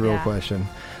 This is the real Yeah. question.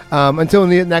 Until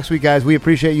next week, guys, we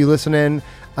appreciate you listening.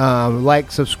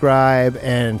 Like, subscribe,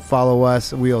 and follow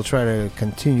us. We'll try to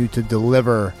continue to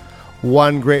deliver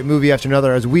one great movie after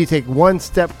another as we take one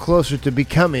step closer to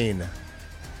becoming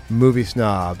movie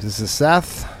snobs. This is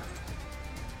Seth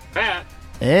Pat.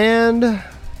 and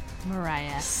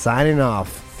Mariah. signing off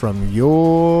from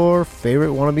your favorite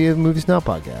wannabe movie snob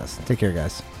podcast. Take care,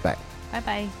 guys. Bye.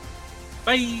 Bye-bye.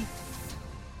 Bye.